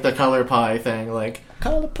explain, like, the color pie thing, like...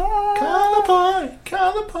 Color pie!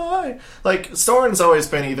 Like, Soren's always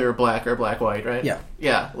been either black or black-white, right? Yeah.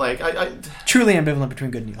 Yeah, like, I... Truly ambivalent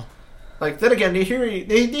between good and evil. Like, then again, Nahiri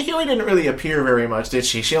didn't really appear very much, did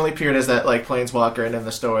she? She only appeared as that, like, planeswalker and in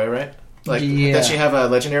the story, right? Like, did she have a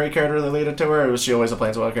legendary character related to her, or was she always a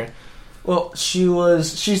planeswalker? Well,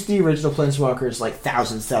 she's the original Planeswalkers, like,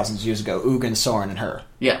 thousands of years ago. Ugin, Soren, and her.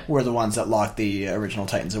 Yeah. Were the ones that locked the original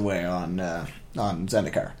Titans away on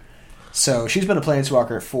Zendikar. So, she's been a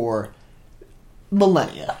Planeswalker for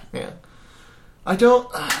millennia. Yeah. I don't...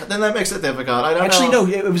 then that makes it difficult. I don't Actually, know.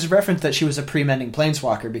 no, it was referenced that she was a pre-mending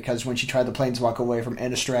Planeswalker, because when she tried to Planeswalk away from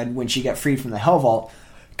Innistrad, when she got freed from the Hell Vault,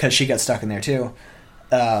 because she got stuck in there too,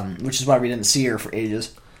 which is why we didn't see her for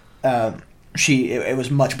ages, it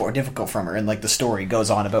was much more difficult from her, and like the story goes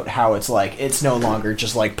on about how it's like it's no longer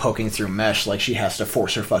just like poking through mesh, like she has to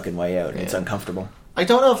force her fucking way out, and it's uncomfortable. I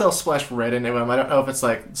don't know if they'll splash red into him. I don't know if it's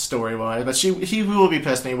like story wise, but he will be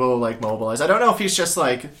pissed and he will like mobilize. I don't know if he's just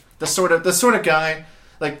like the sort of guy.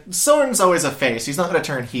 Like Soren's always a face. He's not going to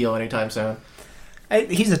turn heel anytime soon.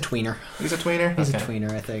 He's a tweener. He's a tweener. He's a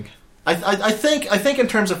tweener, I think. I think in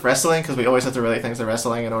terms of wrestling, because we always have to relate things to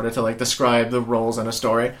wrestling in order to like describe the roles in a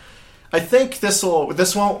story. I think this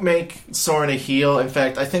won't make Soren a heel. In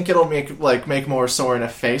fact, I think it'll make more Soren a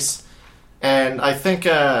face. And I think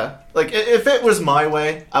like if it was my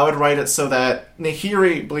way, I would write it so that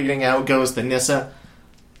Nahiri bleeding out goes to Nissa,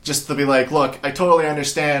 just to be like, look, I totally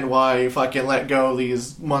understand why you fucking let go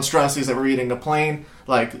these monstrosities that were eating the plane.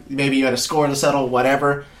 Like maybe you had a score to settle,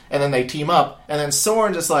 whatever. And then they team up, and then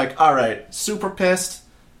Soren just like, all right, super pissed.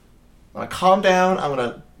 I'm gonna calm down. I'm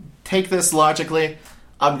gonna take this logically.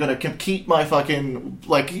 I'm gonna keep my fucking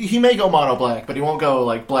like. He may go mono black, but he won't go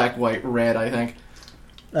like black, white, red. I think.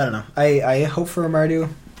 I don't know. I hope for a Mardu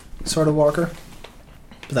sort of walker,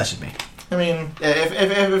 but that's just me. I mean,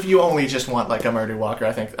 if you only just want like a Mardu walker,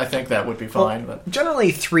 I think that would be fine. Well, but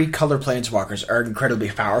generally, 3-color planeswalkers are incredibly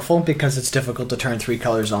powerful because it's difficult to turn 3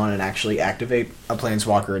 colors on and actually activate a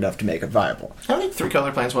planeswalker enough to make it viable. How many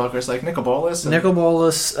 3-color planeswalkers? Like Nicol Bolas? Nicol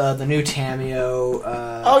Bolas, the new Tameo.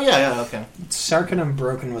 Oh yeah, okay. Sarkhan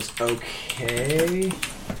Unbroken was okay.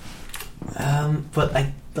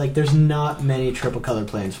 But there's not many triple color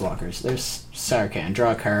planeswalkers. There's Sarkhan,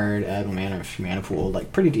 draw a card, add 1 mana, mana pool,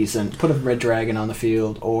 pretty decent. Put a red dragon on the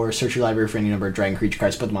field, or search your library for any number of dragon creature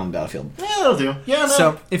cards, put them on the battlefield. Yeah, that'll do. Yeah, no.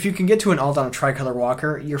 So, if you can get to an alt on a tricolor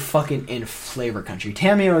walker, you're fucking in flavor country.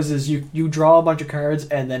 Tamiyo's is you draw a bunch of cards,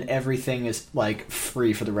 and then everything is,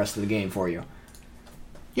 free for the rest of the game for you.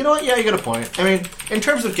 You know what? Yeah, you got a point. I mean, in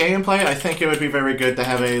terms of gameplay, I think it would be very good to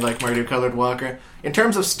have a Mardu-colored walker. In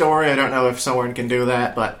terms of story, I don't know if someone can do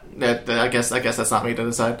that, but I guess that's not me to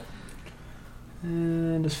decide.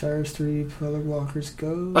 And as far as 3 colored walkers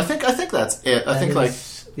go, I think that's it. That's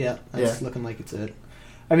looking like it's it.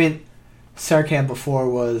 I mean, Sarkhan before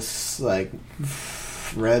was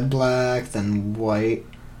red black, then white.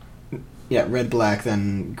 Yeah, red black,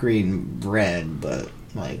 then green red, but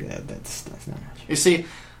that's not much. You see,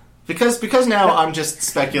 because now I'm just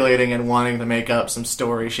speculating and wanting to make up some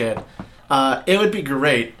story shit. It would be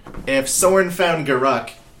great if Soren found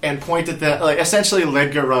Garruk and pointed that, essentially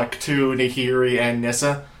led Garruk to Nahiri and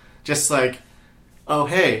Nissa. Just oh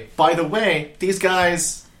hey, by the way, these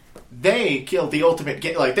guys, they killed the ultimate,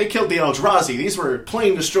 they killed the Eldrazi. These were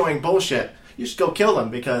plane destroying bullshit. You should go kill them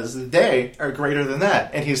because they are greater than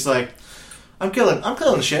that. And he's like, I'm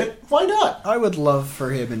killing shit. Why not? I would love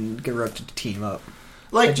for him and Garruk to team up.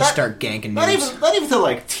 Start ganking not even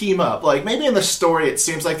to team up. Maybe in the story it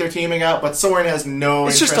seems like they're teaming up, but Soren has no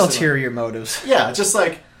interest. It's just ulterior motives. Yeah, just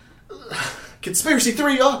Conspiracy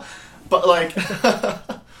 3, but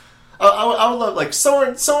I would love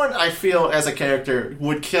Soren. I feel as a character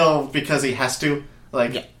would kill because he has to.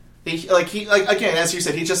 He again, as you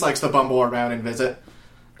said, he just likes to bumble around and visit.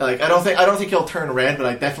 I don't think he'll turn red, but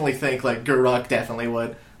I definitely think Garruk definitely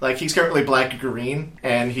would. He's currently black-green,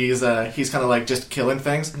 and he's kind of just killing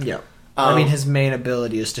things. Yeah. His main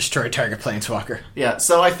ability is destroy target planeswalker. Yeah,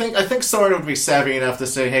 so I think Soren would be savvy enough to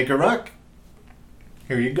say, hey, Garruk,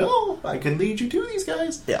 here you go. I can lead you to these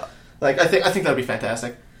guys. Yeah. I think that'd be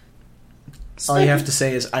fantastic. All you have to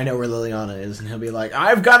say is, I know where Liliana is, and he'll be like,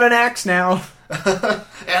 I've got an axe now.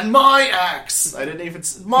 And my axe! I didn't even...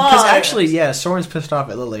 Because actually, yeah, Soren's pissed off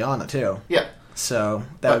at Liliana, too. Yeah. So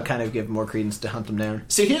that would kind of give more credence to hunt them down.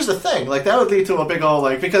 See, here's the thing. That would lead to a big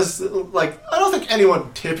old, because, I don't think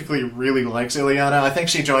anyone typically really likes Ileana. I think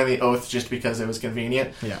she joined the Oath just because it was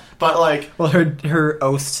convenient. Yeah. But, well, her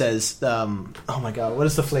Oath says, oh my god, what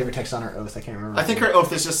is the flavor text on her Oath? I can't remember. I think her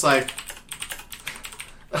Oath is just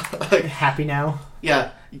happy now?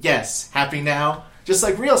 Yeah. Yes. Happy now. Just,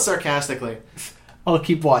 real sarcastically. I'll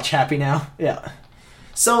keep watch. Happy now? Yeah.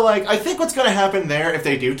 So, I think what's going to happen there, if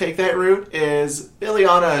they do take that route, is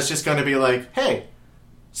Ileana is just going to be hey,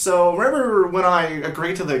 so remember when I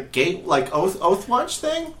agreed to the gate, Oath Watch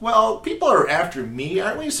thing? Well, people are after me.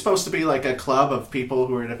 Aren't we supposed to be, a club of people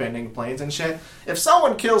who are defending planes and shit? If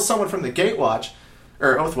someone kills someone from the Gate Watch,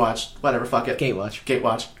 or Oath Watch, whatever, fuck it.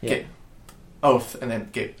 Gatewatch. Yeah. Oath, and then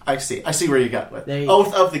Gate. I see where you got with. There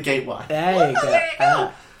Oath of the Gate Watch. There you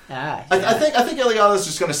go. Yeah. I think Ileana's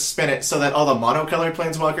just going to spin it so that all the monocolored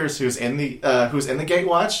planeswalkers who's in the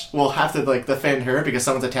Gatewatch will have to defend her because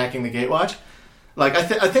someone's attacking the Gatewatch. I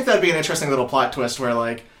think that'd be an interesting little plot twist where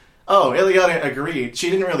oh, Ileana agreed. She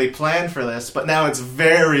didn't really plan for this, but now it's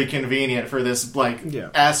very convenient for this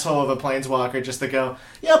asshole of a planeswalker just to go,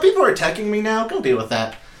 yeah, people are attacking me now. Go deal with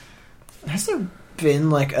that. Has there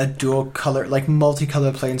been a dual color,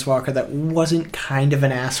 multicolored planeswalker that wasn't kind of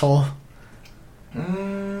an asshole?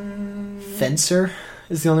 Fencer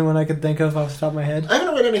is the only one I could think of off the top of my head. I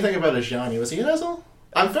haven't read anything about Ajani. Was he an asshole?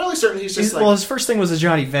 I'm fairly certain he's just well, his first thing was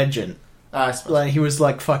Ajani Vengeant. I suppose. He was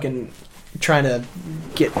fucking trying to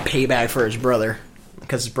get payback for his brother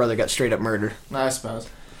because his brother got straight up murdered. I suppose.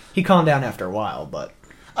 He calmed down after a while, but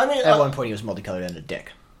at one point he was multicolored and a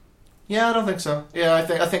dick. Yeah, I don't think so. Yeah, I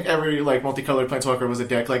think every multicolored planeswalker was a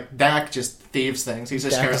dick. Dak just thieves things. He's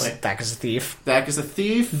just Dak is a thief. Dak is a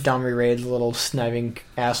thief. Domri-Raid's a little sniving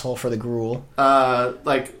asshole for the Gruul.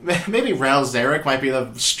 Maybe Ral Zarek might be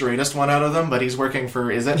the straightest one out of them, but he's working for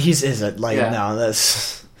Izzet. He's Izzet. No,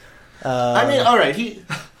 that's. All right.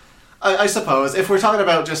 I suppose if we're talking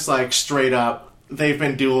about just straight up, they've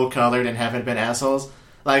been dual colored and haven't been assholes.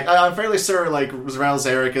 I'm fairly sure, Ral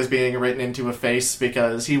Zarek is being written into a face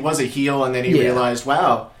because he was a heel and then he realized,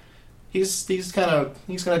 wow, he's gonna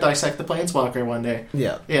dissect the Planeswalker one day.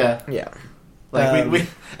 Yeah. Yeah. Yeah. We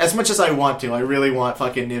as much as I want to, I really want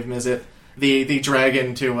fucking Niv Mizzet, the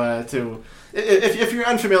dragon, to if you're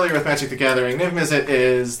unfamiliar with Magic the Gathering, Niv Mizzet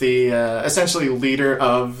is the essentially leader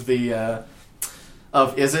of the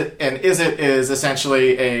of Izzet, and Izzet is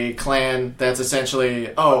essentially a clan that's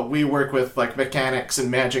essentially, we work with, like, mechanics and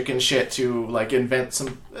magic and shit to, like, invent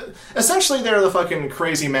some... essentially, they're the fucking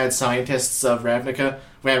crazy mad scientists of Ravnica.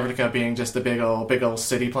 Ravnica being just the big old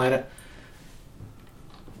city planet.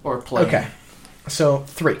 Or plane. Okay. So,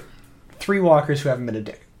 3. 3 walkers who haven't been a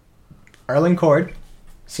dick. Arlen Cord,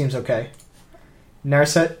 seems okay.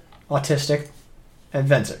 Narset, autistic, and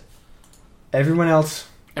Venser. Everyone else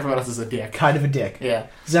is a dick. Kind of a dick. Yeah.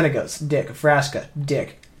 Xenagos, dick. Vraska,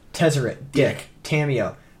 dick. Tezzeret, dick.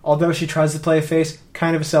 Tamio, although she tries to play a face,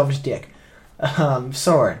 kind of a selfish dick.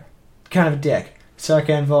 Soren, kind of a dick.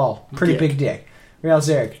 Sarkhan Vol, pretty big dick. Real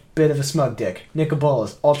Zarek, bit of a smug dick.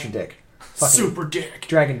 Nicobolas, ultra dick. Super dick.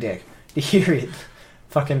 Dragon dick. Dehiriad,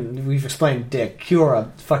 fucking, we've explained dick.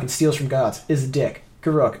 Kiora, fucking steals from gods, is a dick.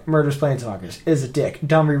 Garuk, murders planeswalkers, is a dick.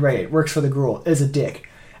 Domri Raid, works for the Gruul, is a dick.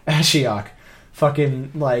 Ashiok,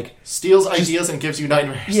 fucking, like... steals ideas and gives you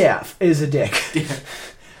nightmares. Yeah, is a dick. Yeah.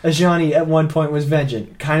 Ajani at one point was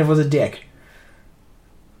vengeant, kind of was a dick.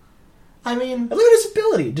 I mean... Look at his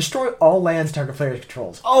ability. Destroy all lands target player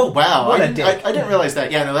controls. Oh, wow. What I a dick. I didn't realize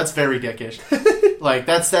that. Yeah, no, that's very dickish. Like,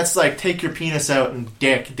 that's like, take your penis out and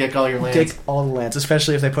dick all your lands. Dick all the lands,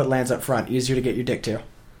 especially if they put lands up front. Easier to get your dick to.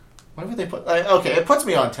 Whatever they put... okay, it puts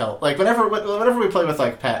me on tilt. Like, whenever we play with,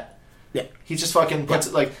 like, Pat, yeah, he just fucking puts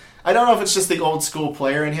it, like... I don't know if it's just the old school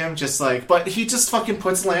player in him, just like... But he just fucking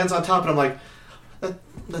puts lands on top, and I'm like...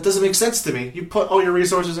 That doesn't make sense to me. You put all your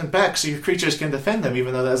resources in back so your creatures can defend them,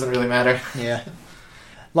 even though that doesn't really matter. Yeah.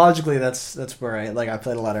 Logically, that's where I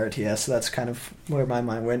played a lot of RTS, so that's kind of where my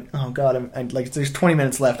mind went. Oh god, I'm like, there's 20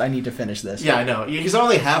 minutes left. I need to finish this. Yeah, I know. He's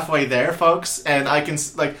only halfway there, folks, and I can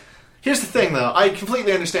like. Here's the thing, though. I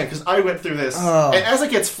completely understand because I went through this, and as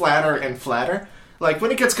it gets flatter and flatter, like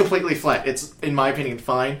when it gets completely flat, it's in my opinion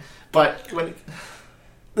fine. But when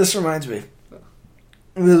this reminds me,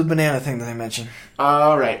 the banana thing that I mentioned.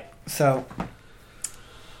 All right. So,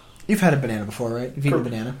 you've had a banana before, right? You've eaten a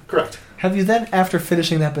banana. Correct. Have you then, after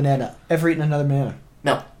finishing that banana, ever eaten another banana?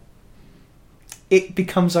 No. It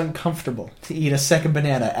becomes uncomfortable to eat a second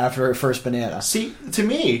banana after a first banana. See, to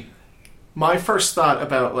me, my first thought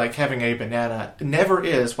about like having a banana never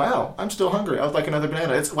is, wow, I'm still hungry. I would like another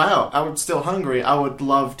banana. It's, wow, I'm still hungry. I would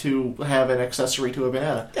love to have an accessory to a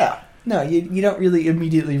banana. Yeah. No, you don't really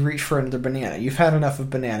immediately reach for another banana. You've had enough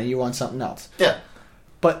of banana. You want something else. Yeah.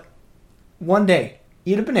 But one day,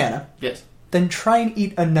 eat a banana. Yes. Then try and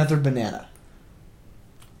eat another banana.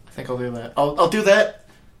 I think I'll do that. I'll do that.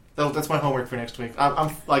 That's my homework for next week.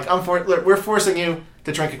 We're forcing you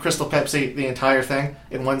to drink a Crystal Pepsi, the entire thing,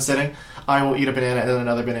 in one sitting. I will eat a banana and then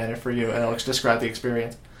another banana for you, and I'll describe the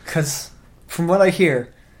experience. Because, from what I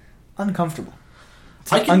hear, uncomfortable.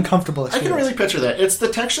 It's an uncomfortable experience. I can really picture that. It's the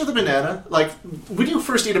texture of the banana. Like, when you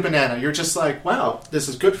first eat a banana, you're just like, wow, this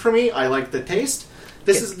is good for me. I like the taste.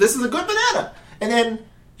 This is a good banana. And then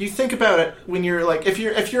you think about it when you're like, if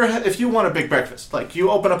you want a big breakfast, like you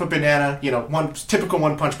open up a banana, one typical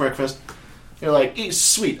one punch breakfast. You're like,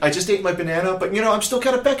 sweet, I just ate my banana, but I'm still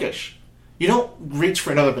kind of peckish. You don't reach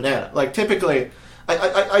for another banana. Like typically,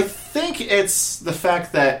 I think it's the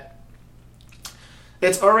fact that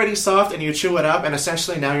it's already soft and you chew it up, and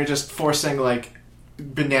essentially now you're just forcing like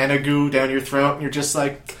banana goo down your throat, and you're just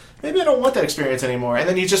like, maybe I don't want that experience anymore. And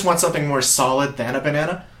then you just want something more solid than a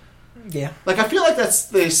banana. Yeah. Like, I feel like that's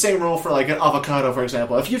the same rule for, like, an avocado, for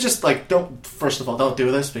example. If you just, like, first of all, don't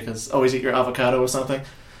do this, because always eat your avocado with something.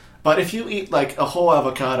 But if you eat, like, a whole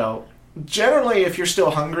avocado, generally, if you're still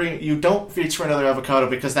hungry, you don't reach for another avocado,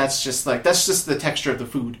 because that's just the texture of the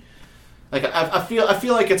food. Like, I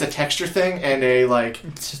feel like it's a texture thing, and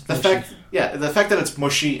the fact that it's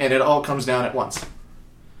mushy, and it all comes down at once.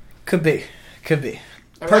 Could be.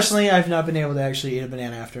 Personally, I've not been able to actually eat a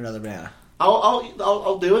banana after another banana.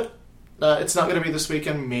 I'll do it. It's not going to be this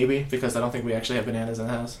weekend, maybe, because I don't think we actually have bananas in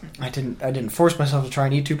the house. I didn't force myself to try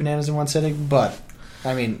and eat 2 bananas in one sitting, but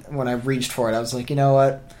I mean, when I reached for it, I was like, you know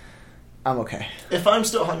what? I'm okay. If I'm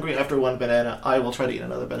still hungry after one banana, I will try to eat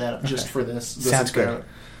another banana just for this. Sounds good.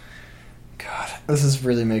 God, this is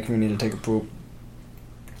really making me need to take a poop.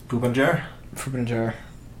 Poop in jar? Poop in a jar.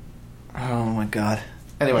 Oh my god.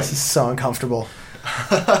 Anyway. This is so uncomfortable.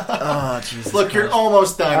 Oh, Jesus Look, Christ. You're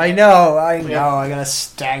almost done. I know. I gotta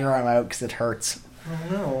stagger them out because it hurts. Oh,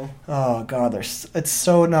 no. Oh, God. It's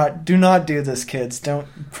so not... Do not do this, kids. Don't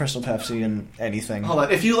Crystal Pepsi and anything. Hold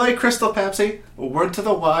on. If you like Crystal Pepsi, word to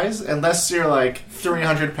the wise, unless you're, like,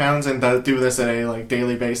 300 pounds and do this at a, like,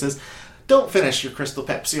 daily basis, don't finish your Crystal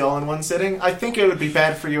Pepsi all in one sitting. I think it would be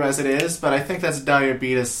bad for you as it is, but I think that's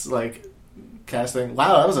diabetes, like, casting.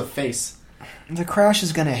 Wow, that was a face. The crash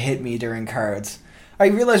is gonna hit me during cards. I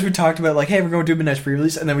realized we talked about, like, hey, we're going to do Midnight's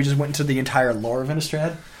pre-release, and then we just went into the entire lore of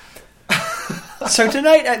Innistrad. So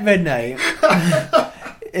tonight at midnight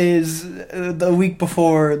is the week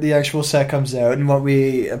before the actual set comes out, and what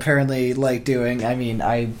we apparently like doing, I mean,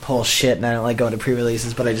 I pull shit and I don't like going to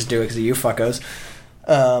pre-releases, but I just do it because of you fuckos.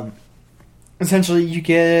 Essentially, you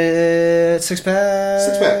get 6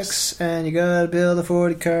 packs, and you gotta build a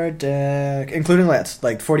 40 card deck, including lands,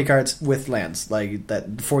 like 40 cards with lands, like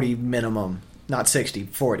that 40 minimum, not 60,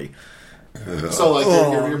 40. So like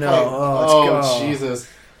you're playing. Oh Jesus!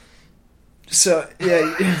 So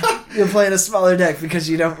yeah, you're playing a smaller deck because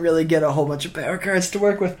you don't really get a whole bunch of power cards to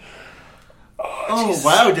work with. Oh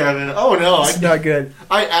wow, Devin! Oh no, it's not good.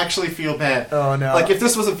 I actually feel bad. Oh no! Like if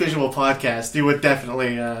this was a visual podcast, you would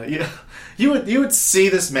definitely you would see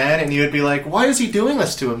this man and you would be like, why is he doing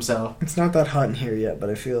this to himself? It's not that hot in here yet, but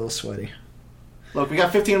I feel sweaty. Look, we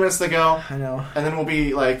got 15 minutes to go. I know. And then we'll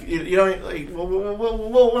be like, you know, like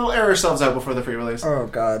we'll air ourselves out before the pre-release. Oh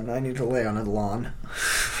God, I need to lay on a lawn.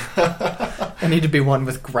 I need to be one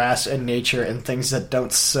with grass and nature and things that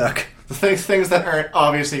don't suck. Things that aren't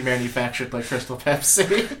obviously manufactured by Crystal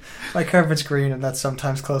Pepsi. My carpet's green, and that's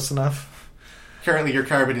sometimes close enough. Currently, your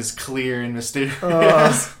carpet is clear and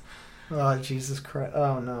mysterious. Oh, Jesus Christ!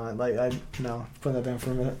 Oh no! No. Put that down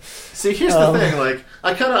for a minute. See, here's the thing. Like,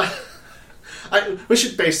 we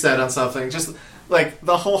should base that on something. Just like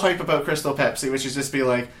the whole hype about Crystal Pepsi, which is just be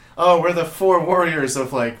like, oh, we're the 4 warriors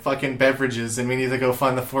of like fucking beverages, and we need to go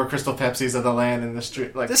find the 4 Crystal Pepsis of the land in the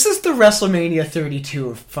street. Like, this is the Wrestlemania 32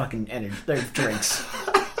 of fucking drinks.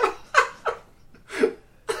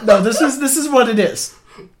 No, this is what it is.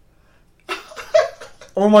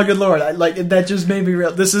 Oh my good lord! That just made me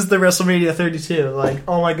real. This is the WrestleMania 32. Like,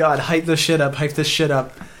 oh my god, hype this shit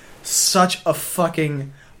up. Such a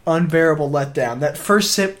fucking unbearable letdown. That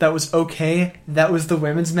first sip, that was okay. That was the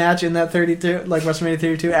women's match in that 32, like WrestleMania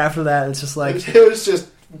 32. After that, it's just like it was just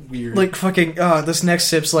weird. Like fucking. Oh, this next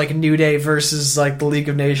sip's like New Day versus like the League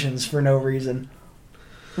of Nations for no reason.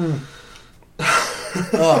 Oh,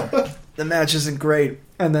 the match isn't great.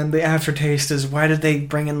 And then the aftertaste is, why did they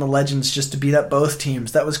bring in the Legends just to beat up both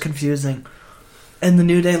teams? That was confusing. And the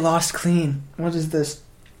New Day lost clean. What is this?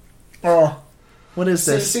 Oh, what is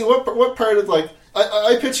this? See what part of, like,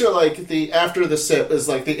 I picture, like, the after the sip is,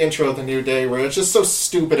 like, the intro of the New Day, where it's just so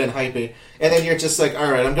stupid and hypey. And then you're just like,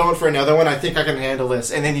 alright, I'm going for another one, I think I can handle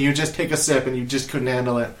this. And then you just take a sip and you just couldn't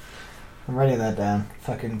handle it. I'm writing that down.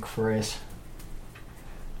 Fucking Christ.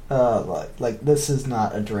 Like, this is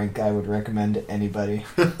not a drink I would recommend to anybody.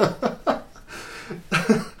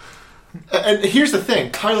 And here's the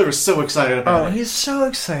thing, Tyler is so excited about it. Oh, he's so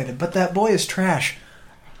excited, but that boy is trash.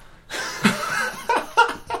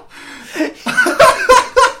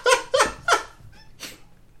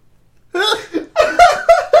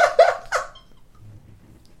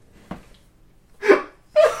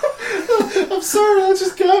 I'm sorry, that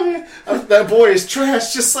just got me. That boy is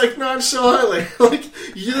trash, just like nonchalantly. Like,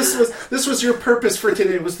 this was your purpose for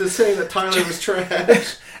today, was to say that Tyler was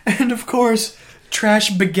trash. And of course,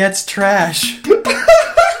 trash begets trash.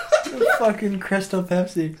 Fucking Crystal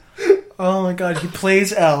Pepsi. Oh my god, he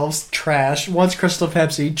plays elves, trash. Wants Crystal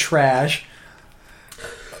Pepsi, trash.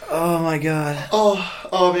 Oh my god.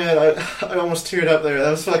 Oh man, I almost teared up there.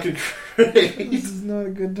 That was fucking great. This is not a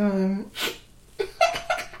good time.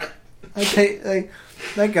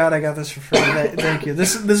 Thank God I got this for free. Thank you.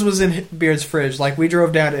 This was in Beard's fridge. Like, we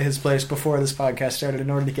drove down to his place before this podcast started in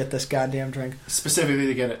order to get this goddamn drink. Specifically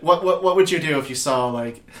to get it. What would you do if you saw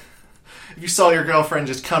your girlfriend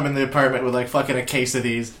just come in the apartment with like fucking a case of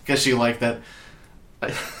these because she liked that?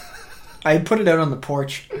 I'd put it out on the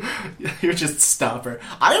porch. You would just stop her.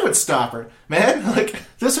 I would stop her, man. Like,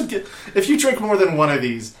 this would get, if you drink more than one of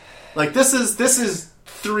these, like, this is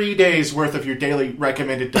 3 days worth of your daily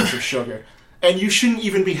recommended dose of sugar, and you shouldn't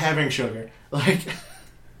even be having sugar. Like,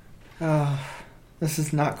 oh, this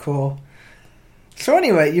is not cool. So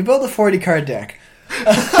anyway, you build a 40 card deck.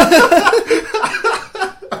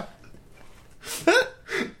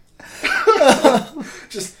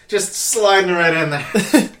 just sliding right in there.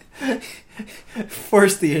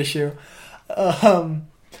 Force the issue.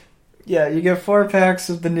 Yeah, you get 4 packs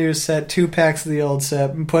of the new set, 2 packs of the old set,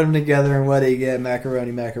 and put them together, and what do you get?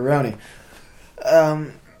 Macaroni.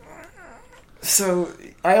 So,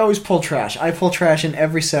 I always pull trash. I pull trash in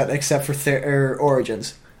every set except for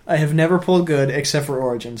Origins. I have never pulled good except for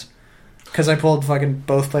Origins. Because I pulled fucking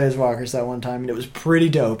both Players Walkers that one time, and it was pretty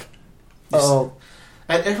dope. Oh,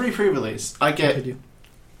 at every pre-release, I get...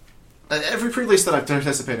 Every pre-release that I've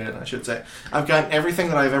participated in, I should say, I've gotten everything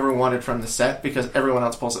that I've ever wanted from the set because everyone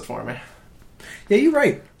else pulls it for me. Yeah, you're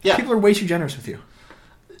right. Yeah. People are way too generous with you.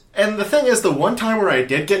 And the thing is, the one time where I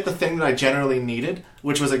did get the thing that I generally needed,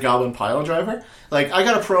 which was a Goblin Pile Driver, like, I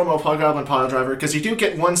got a promo Goblin Pile Driver, because you do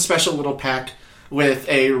get one special little pack with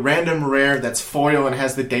a random rare that's foil and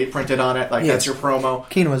has the date printed on it, like, that's your promo.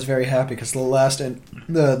 Keen was very happy, because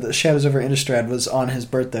the Shadows over Innistrad was on his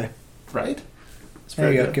birthday. Right?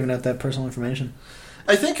 There you go, giving out that personal information.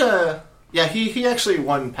 I think, he actually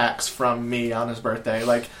won packs from me on his birthday.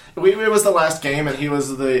 Like, it was the last game, and he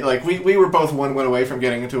was we were both one win away from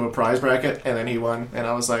getting into a prize bracket, and then he won, and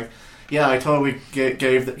I was like, yeah, I totally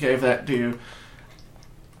gave that to you.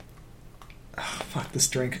 Oh, fuck this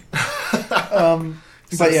drink.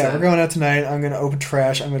 But yeah, we're going out tonight. I'm going to open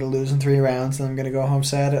trash. I'm going to lose in 3 rounds, and I'm going to go home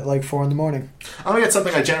sad at like 4 in the morning. I'm going to get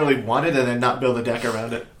something I generally wanted and then not build a deck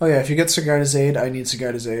around it. Oh yeah, if you get Cigar to Zaid, I need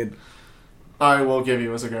Cigar to Zaid. I will give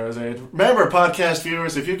you a Cigar to Zaid. Remember, podcast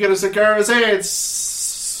viewers, if you get a Cigar to Zaid,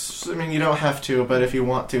 I mean, you don't have to, but if you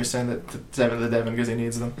want to, send it to Devin because he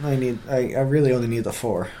needs them. I really only need the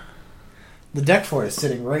 4. The deck for it is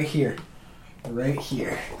sitting right here. Right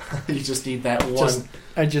here. You just need that one.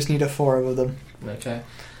 I just need a 4 of them. Okay.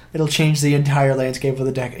 It'll change the entire landscape of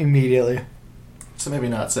the deck immediately. So maybe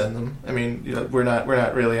not send them. I mean, we're not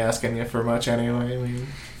really asking you for much anyway.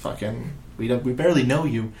 We barely know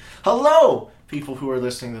you. Hello, people who are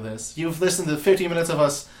listening to this. You've listened to 50 minutes of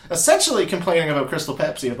us essentially complaining about Crystal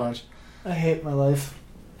Pepsi a bunch. I hate my life.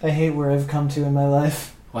 I hate where I've come to in my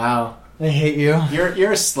life. Wow. I hate you.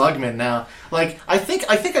 You're a slugman now. Like, I think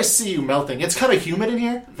I see you melting. It's kind of humid in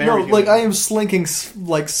here. Very humid. Like I am slinking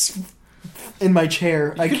in my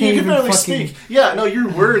chair. I can't even barely speak. Yeah, no, your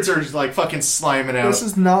words are like fucking sliming out. This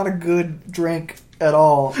is not a good drink at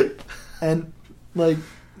all. And like,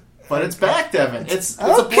 but it's back, Devin. It's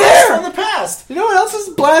a blast from the past. You know what else is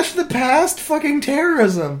a blast from the past? Fucking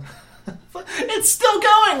terrorism. It's still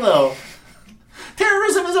going though.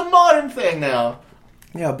 Terrorism is a modern thing now.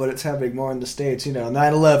 Yeah, but it's happening more in the States.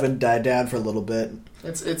 9/11 died down for a little bit.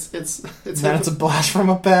 It's now it's a blast from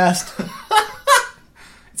the past.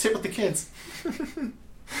 It's hit with the kids.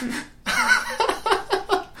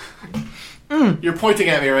 You're pointing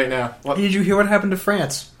at me right now. What? Did you hear what happened to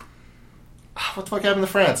France? What the fuck happened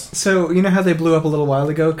to France? So, you know how they blew up a little while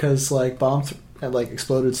ago because, like, bombs had, like,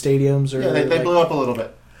 exploded stadiums? Or yeah, they blew up a little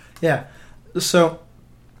bit. Yeah. So,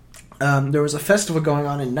 there was a festival going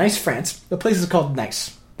on in Nice, France. The place is called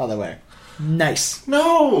Nice, by the way. Nice.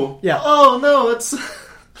 No! Yeah. Oh, no, it's...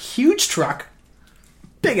 Huge truck.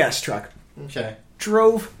 Big-ass truck. Okay.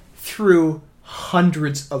 Drove through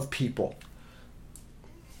hundreds of people.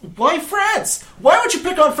 Why France? Why would you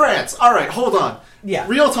pick on France? Alright, hold on. Yeah.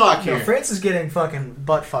 Real talk here. No, France is getting fucking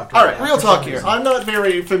butt-fucked. Alright, real talk here. I'm not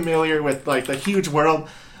very familiar with, like, the huge world.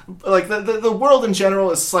 Like, the world in general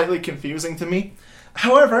is slightly confusing to me.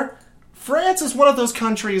 However, France is one of those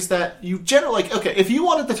countries that you generally... Like, okay, if you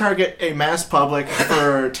wanted to target a mass public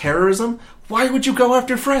for terrorism, why would you go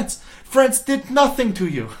after France? France did nothing to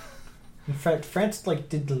you. In fact, France, like,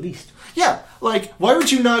 did the least. Yeah, like, why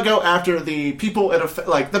would you not go after the people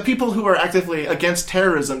the people who are actively against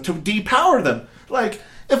terrorism to depower them? Like,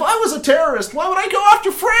 if I was a terrorist, why would I go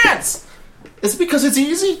after France? Is it because it's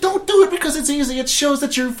easy? Don't do it because it's easy. It shows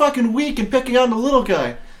that you're fucking weak and picking on the little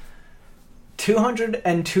guy.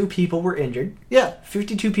 202 people were injured. Yeah.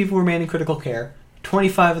 52 people remain in critical care.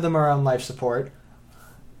 25 of them are on life support.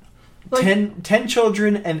 Like, 10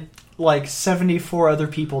 children and, like, 74 other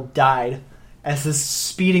people died as this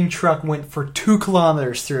speeding truck went for 2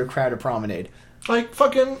 kilometers through a crowded promenade. Like,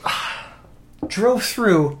 fucking... Drove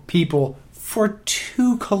through people for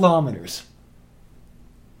 2 kilometers.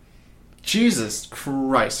 Jesus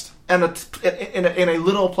Christ. And in a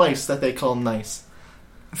little place that they call Nice.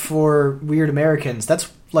 For weird Americans, that's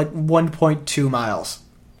like 1.2 miles.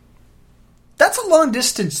 That's a long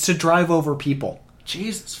distance to drive over people.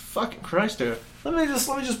 Jesus fucking Christ, dude. Let me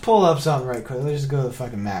just pull up something right quick. Let's just go to the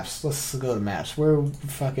fucking maps. Let's go to maps.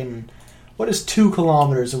 What is 2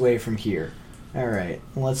 kilometers away from here? Alright,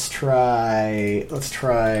 let's try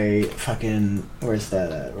fucking, where's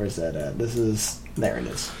that at? There it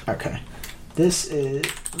is. Okay. This is,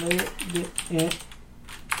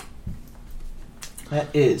 that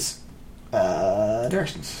is,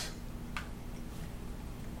 directions.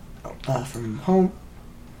 From home.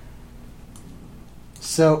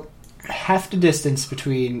 So, half the distance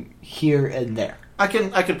between here and there. I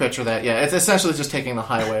can picture that, yeah. It's essentially just taking the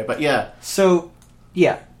highway, but yeah. So,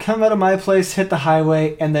 yeah, come out of my place, hit the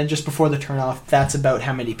highway, and then just before the turnoff, that's about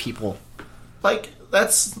how many people. Like,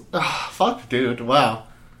 that's... fuck, dude, wow.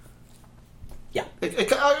 Yeah. It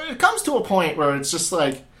comes to a point where it's just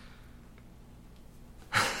like...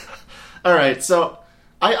 Alright, so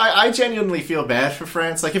I genuinely feel bad for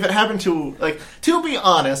France. Like, if it happened to, like, to be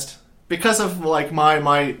honest, because of, like,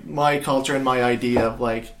 my culture and my idea of,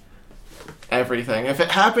 like, everything, if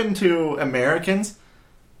it happened to Americans,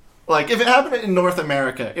 like, if it happened in North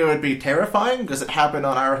America, it would be terrifying because it happened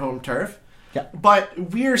on our home turf. Yeah.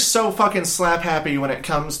 But we're so fucking slap happy when it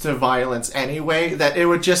comes to violence anyway that it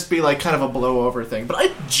would just be, like, kind of a blowover thing. But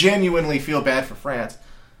I genuinely feel bad for France.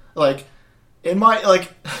 Like, in my,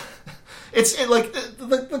 like...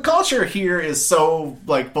 the culture here is so,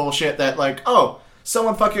 like, bullshit that, like, oh,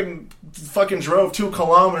 someone fucking drove 2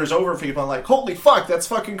 kilometers over people. I'm like, holy fuck, that's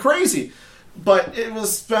fucking crazy. But it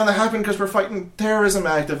was bound to happen because we're fighting terrorism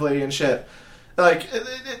actively and shit. Like,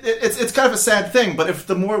 it's kind of a sad thing, but if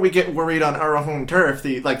the more we get worried on our home turf,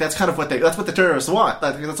 that's kind of what that's what the terrorists want.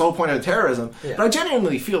 That's the whole point of terrorism. Yeah. But I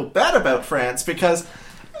genuinely feel bad about France because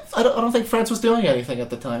I don't think France was doing anything at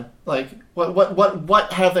the time. Like,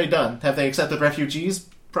 what have they done? Have they accepted refugees?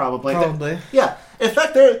 Probably. Yeah. In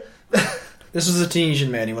fact, they're... This was a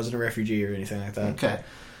Tunisian man. He wasn't a refugee or anything like that. Okay.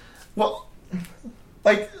 Well,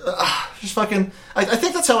 like, just fucking... I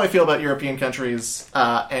think that's how I feel about European countries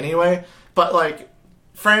anyway. But, like,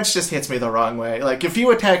 France just hits me the wrong way. Like, if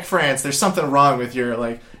you attack France, there's something wrong with your,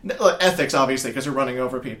 like ethics, obviously, because you're running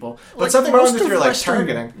over people. But like, something wrong with your, like,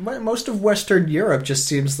 targeting. Most of Western Europe just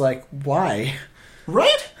seems like, why?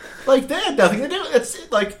 Right? Like, they had nothing to do. It's,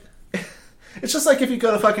 like... It's just like if you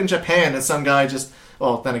go to fucking Japan and some guy just...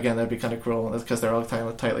 Well, then again, that'd be kind of cruel, because they're all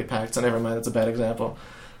tightly packed, so never mind, it's a bad example.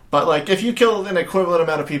 But, like, if you kill an equivalent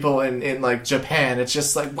amount of people in like, Japan, it's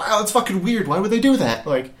just like, wow, that's fucking weird. Why would they do that?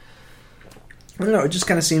 Like... I don't know, it just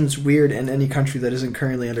kind of seems weird in any country that isn't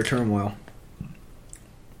currently under turmoil.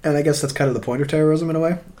 And I guess that's kind of the point of terrorism in a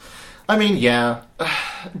way. I mean, yeah.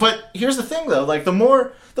 But here's the thing, though. Like, the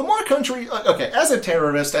more country... Okay, as a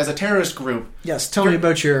terrorist group... Yes, tell me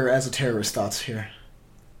about your as a terrorist thoughts here.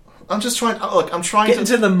 I'm just trying... Look, I'm trying to... Get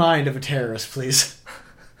into the mind of a terrorist, please.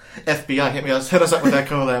 FBI, hit us up with that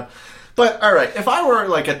collab. But, alright, if I were,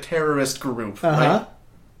 like, a terrorist group, right?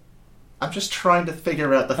 I'm just trying to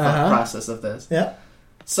figure out the thought process of this. Yeah.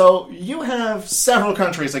 So, you have several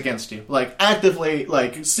countries against you, like, actively,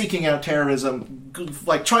 like, seeking out terrorism,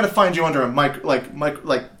 like, trying to find you under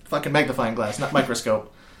a fucking magnifying glass, not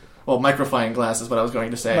microscope. Well, microfying glass is what I was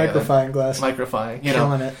going to say. Microfying glass. Microfying, you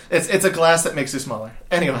Killing know. It. It's a glass that makes you smaller.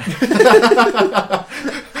 Anyway.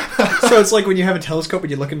 So it's like when you have a telescope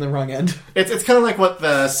and you look in the wrong end? It's kind of like what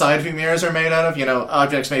the side view mirrors are made out of. You know,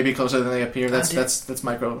 objects may be closer than they appear. That's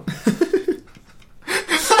micro...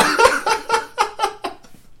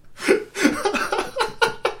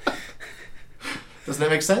 Doesn't that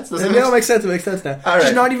make sense? It makes sense. It makes sense now. All right.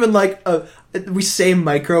 It's not even like we say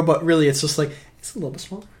micro, but really it's just like it's a little bit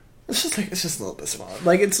smaller. It's just a little bit smaller.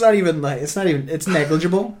 Like it's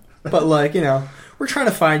negligible. But like, you know, we're trying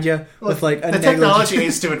to find you with like a the technology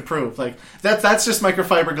needs to improve. Like that's just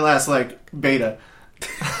microfiber glass, like beta,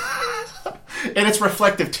 and it's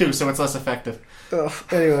reflective too, so it's less effective.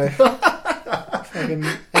 Anyway,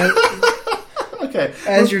 okay.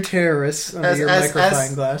 As your terrorists under your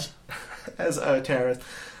microfying glass. As a terrorist,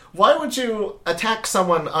 why would you attack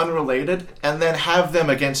someone unrelated and then have them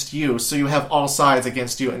against you, so you have all sides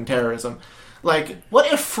against you in terrorism? Like,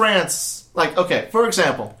 what if France... Like, okay, for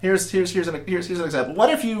example, here's an example. What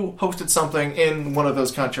if you hosted something in one of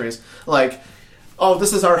those countries? Like, oh,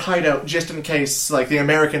 this is our hideout just in case, like, the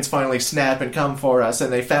Americans finally snap and come for us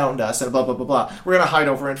and they found us and blah, blah, blah, blah. We're going to hide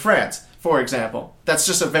over in France, for example. That's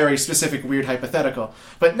just a very specific, weird hypothetical.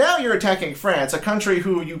 But now you're attacking France, a country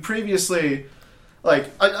who you previously...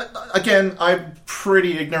 Like, again, I'm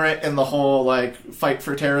pretty ignorant in the whole, like, fight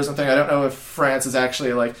for terrorism thing. I don't know if France is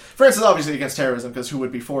actually, like... France is obviously against terrorism, because who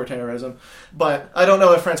would be for terrorism? But I don't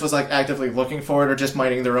know if France was, like, actively looking for it, or just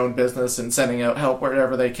minding their own business and sending out help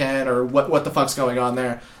wherever they can, or what the fuck's going on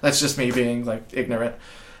there. That's just me being, like, ignorant.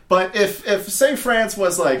 But if say, France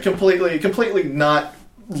was, like, completely not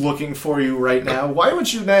looking for you right now, why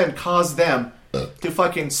would you then cause them to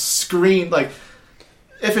fucking scream, like...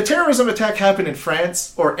 If a terrorism attack happened in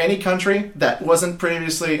France or any country that wasn't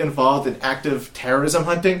previously involved in active terrorism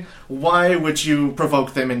hunting, why would you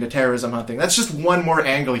provoke them into terrorism hunting? That's just one more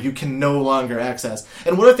angle you can no longer access.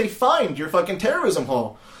 And what if they find your fucking terrorism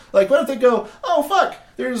hole? Like, what if they go, oh, fuck,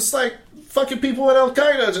 there's, like, fucking people in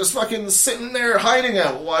Al-Qaeda just fucking sitting there hiding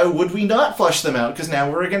out. Why would we not flush them out? Because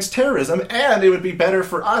now we're against terrorism, and it would be better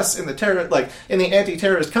for us in the in the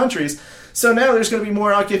anti-terrorist countries. So now there's going to be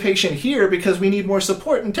more occupation here because we need more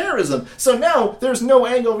support in terrorism. So now there's no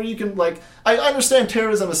angle where you can, like... I understand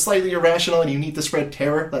terrorism is slightly irrational and you need to spread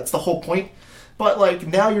terror. That's the whole point. But, like,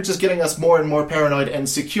 now you're just getting us more and more paranoid and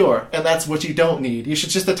secure, and that's what you don't need. You should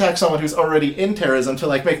just attack someone who's already in terrorism to,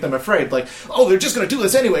 like, make them afraid. Like, oh, they're just gonna do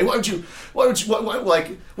this anyway, why,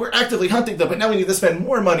 like, we're actively hunting them, but now we need to spend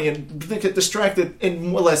more money and get distracted in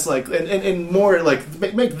more less, like, and more, like,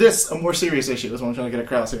 make this a more serious issue, is what I'm trying to get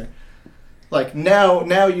across here. Like,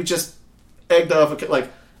 now you just egged off, like,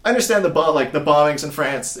 I understand the bombings in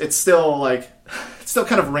France, it's still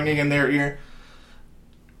kind of ringing in their ear.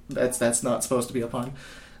 That's not supposed to be a pun.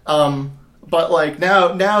 But, like,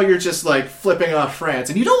 now you're just, like, flipping off France.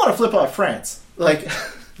 And you don't want to flip off France. Like,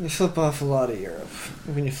 you flip off a lot of Europe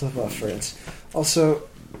when you flip off France. Also,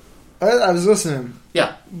 I was listening.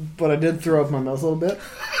 Yeah. But I did throw up my mouth a little bit.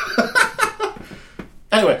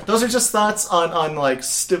 Anyway, those are just thoughts on like,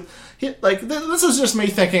 this is just me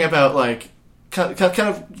thinking about, like, kind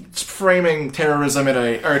of framing terrorism in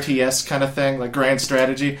a RTS kind of thing, like grand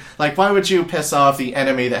strategy. Like, why would you piss off the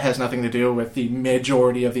enemy that has nothing to do with the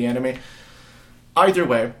majority of the enemy? Either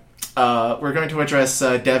way, we're going to address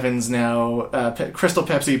Devin's now Crystal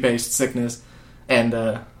Pepsi-based sickness, and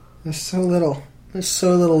there's so little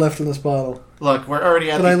left in this bottle. Look, we're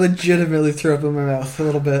already at I legitimately threw up in my mouth a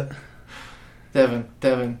little bit. Devin,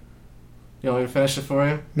 you want me to finish it for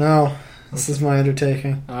you? No. This is my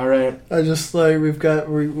undertaking. All right. I just, like,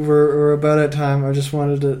 we're about at time. I just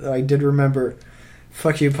wanted to, I did remember.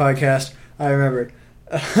 Fuck you, podcast. I remembered.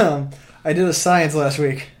 I did a science last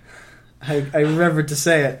week. I remembered to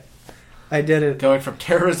say it. I did it. Going from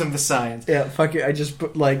terrorism to science. Yeah, fuck you. I just,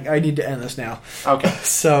 I need to end this now. Okay.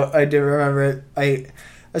 So, I did remember it. I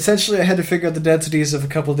had to figure out the densities of a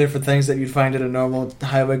couple different things that you'd find in a normal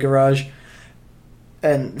highway garage.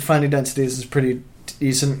 And finding densities is pretty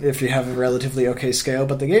decent if you have a relatively okay scale,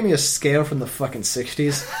 but they gave me a scale from the fucking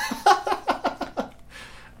 60s.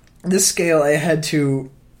 This scale, I had to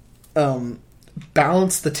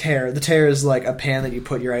balance the tare. The tare is like a pan that you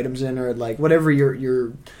put your items in, or like whatever your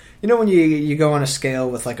you know when you go on a scale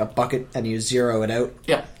with like a bucket and you zero it out?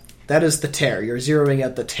 Yeah. That is the tare. You're zeroing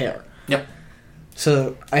out the tare. Yep.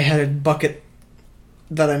 So I had a bucket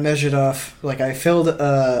that I measured off. Like, I filled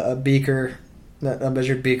a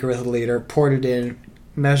measured beaker with a liter, poured it in,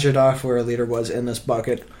 measured off where a liter was in this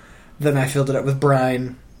bucket. Then I filled it up with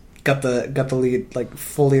brine, got the lead, like,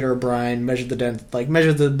 full liter of brine, measured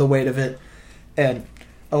the weight of it, and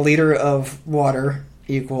a liter of water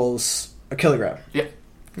equals a kilogram. Yep.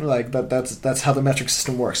 Like, that's how the metric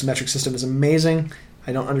system works. The metric system is amazing.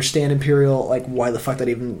 I don't understand Imperial, like, why the fuck that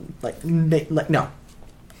even, no.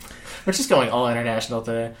 We're just going all international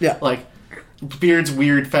today. Yeah. Like, Beard's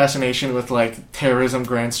weird fascination with, like, terrorism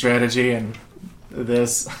grand strategy and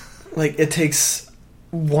this. Like, it takes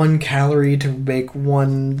 1 calorie to make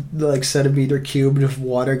 1, like, centimeter cubed of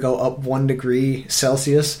water go up 1 degree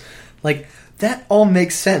Celsius. Like, that all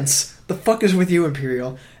makes sense. The fuck is with you,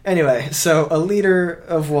 Imperial? Anyway, so a liter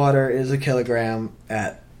of water is a kilogram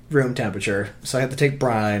at room temperature. So I had to take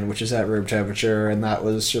brine, which is at room temperature, and that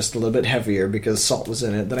was just a little bit heavier because salt was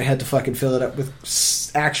in it. Then I had to fucking fill it up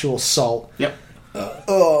with actual salt. Yep.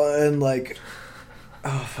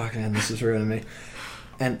 Fuck, man, this is ruining me.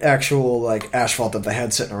 And actual, like, asphalt that they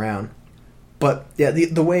had sitting around. But, yeah,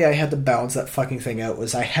 the way I had to balance that fucking thing out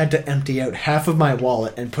was I had to empty out half of my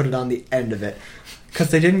wallet and put it on the end of it. Because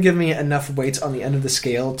they didn't give me enough weights on the end of the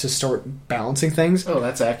scale to start balancing things. Oh,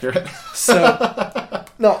 that's accurate. So,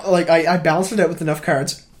 no, like, I balanced it out with enough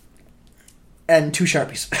cards and 2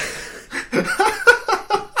 Sharpies.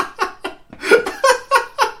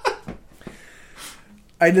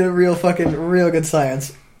 I did a real good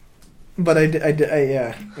science. But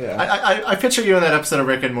yeah. I picture you in that episode of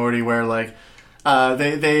Rick and Morty where, like,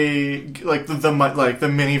 they like the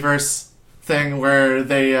miniverse thing where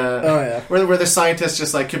they where the scientist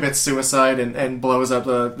just, like, commits suicide and blows up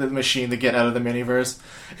the machine to get out of the miniverse,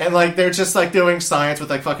 and, like, they're just, like, doing science with,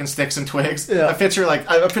 like, fucking sticks and twigs. Yeah. I picture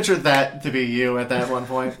that to be you at that one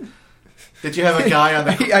point. Did you have a guy on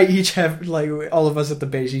the... I each have, like, all of us at the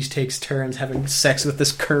base each takes turns having sex with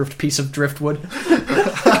this curved piece of driftwood.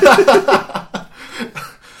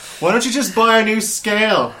 Why don't you just buy a new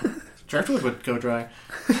scale? Driftwood would go dry.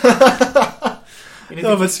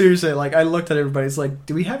 No, but seriously, like, I looked at everybody, it's like,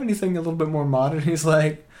 do we have anything a little bit more modern? He's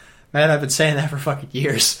like, man, I've been saying that for fucking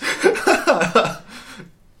years.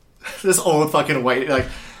 This old fucking white, like,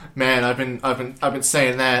 man, I've been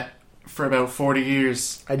saying that for about 40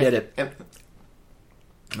 years. I did it.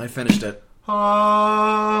 And I finished it.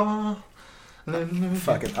 Hallelujah.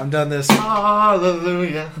 Fuck it. I'm done this.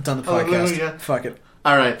 Hallelujah. I'm done the podcast. Hallelujah. Fuck it.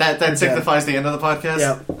 All right, that We're signifies the end of the podcast?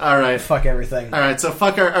 Yep. All right. Fuck everything. All right, so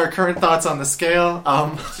fuck our current thoughts on the scale.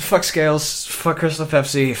 Fuck scales. Fuck Crystal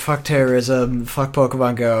Pepsi. Fuck terrorism. Fuck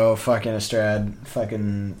Pokemon Go. Fuck Innistrad.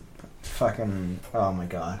 Fucking. Oh my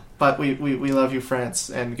god. But we love you, France,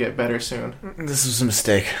 and get better soon. This was a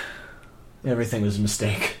mistake. Everything was a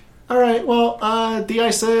mistake. All right, well,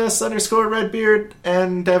 DICS_Redbeard,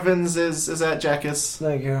 and Devins is at Jackus.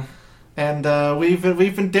 Thank you. And we've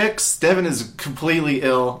been dicks. Devin is completely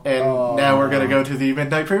ill, and now we're gonna go to the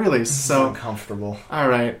midnight pre-release. So uncomfortable. All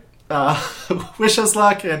right, wish us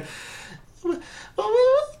luck, and we'll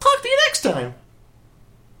talk to you next time.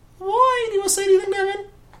 Why? Do you want to say anything, Devin?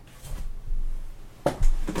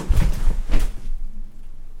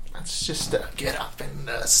 Let's just get up and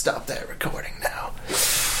stop that recording now.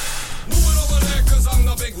 Moving over there, cause I'm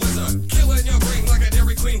the big wizard. Killing your brain like a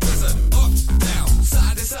Dairy Queen blizzard. Up, down,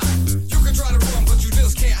 side to side. You can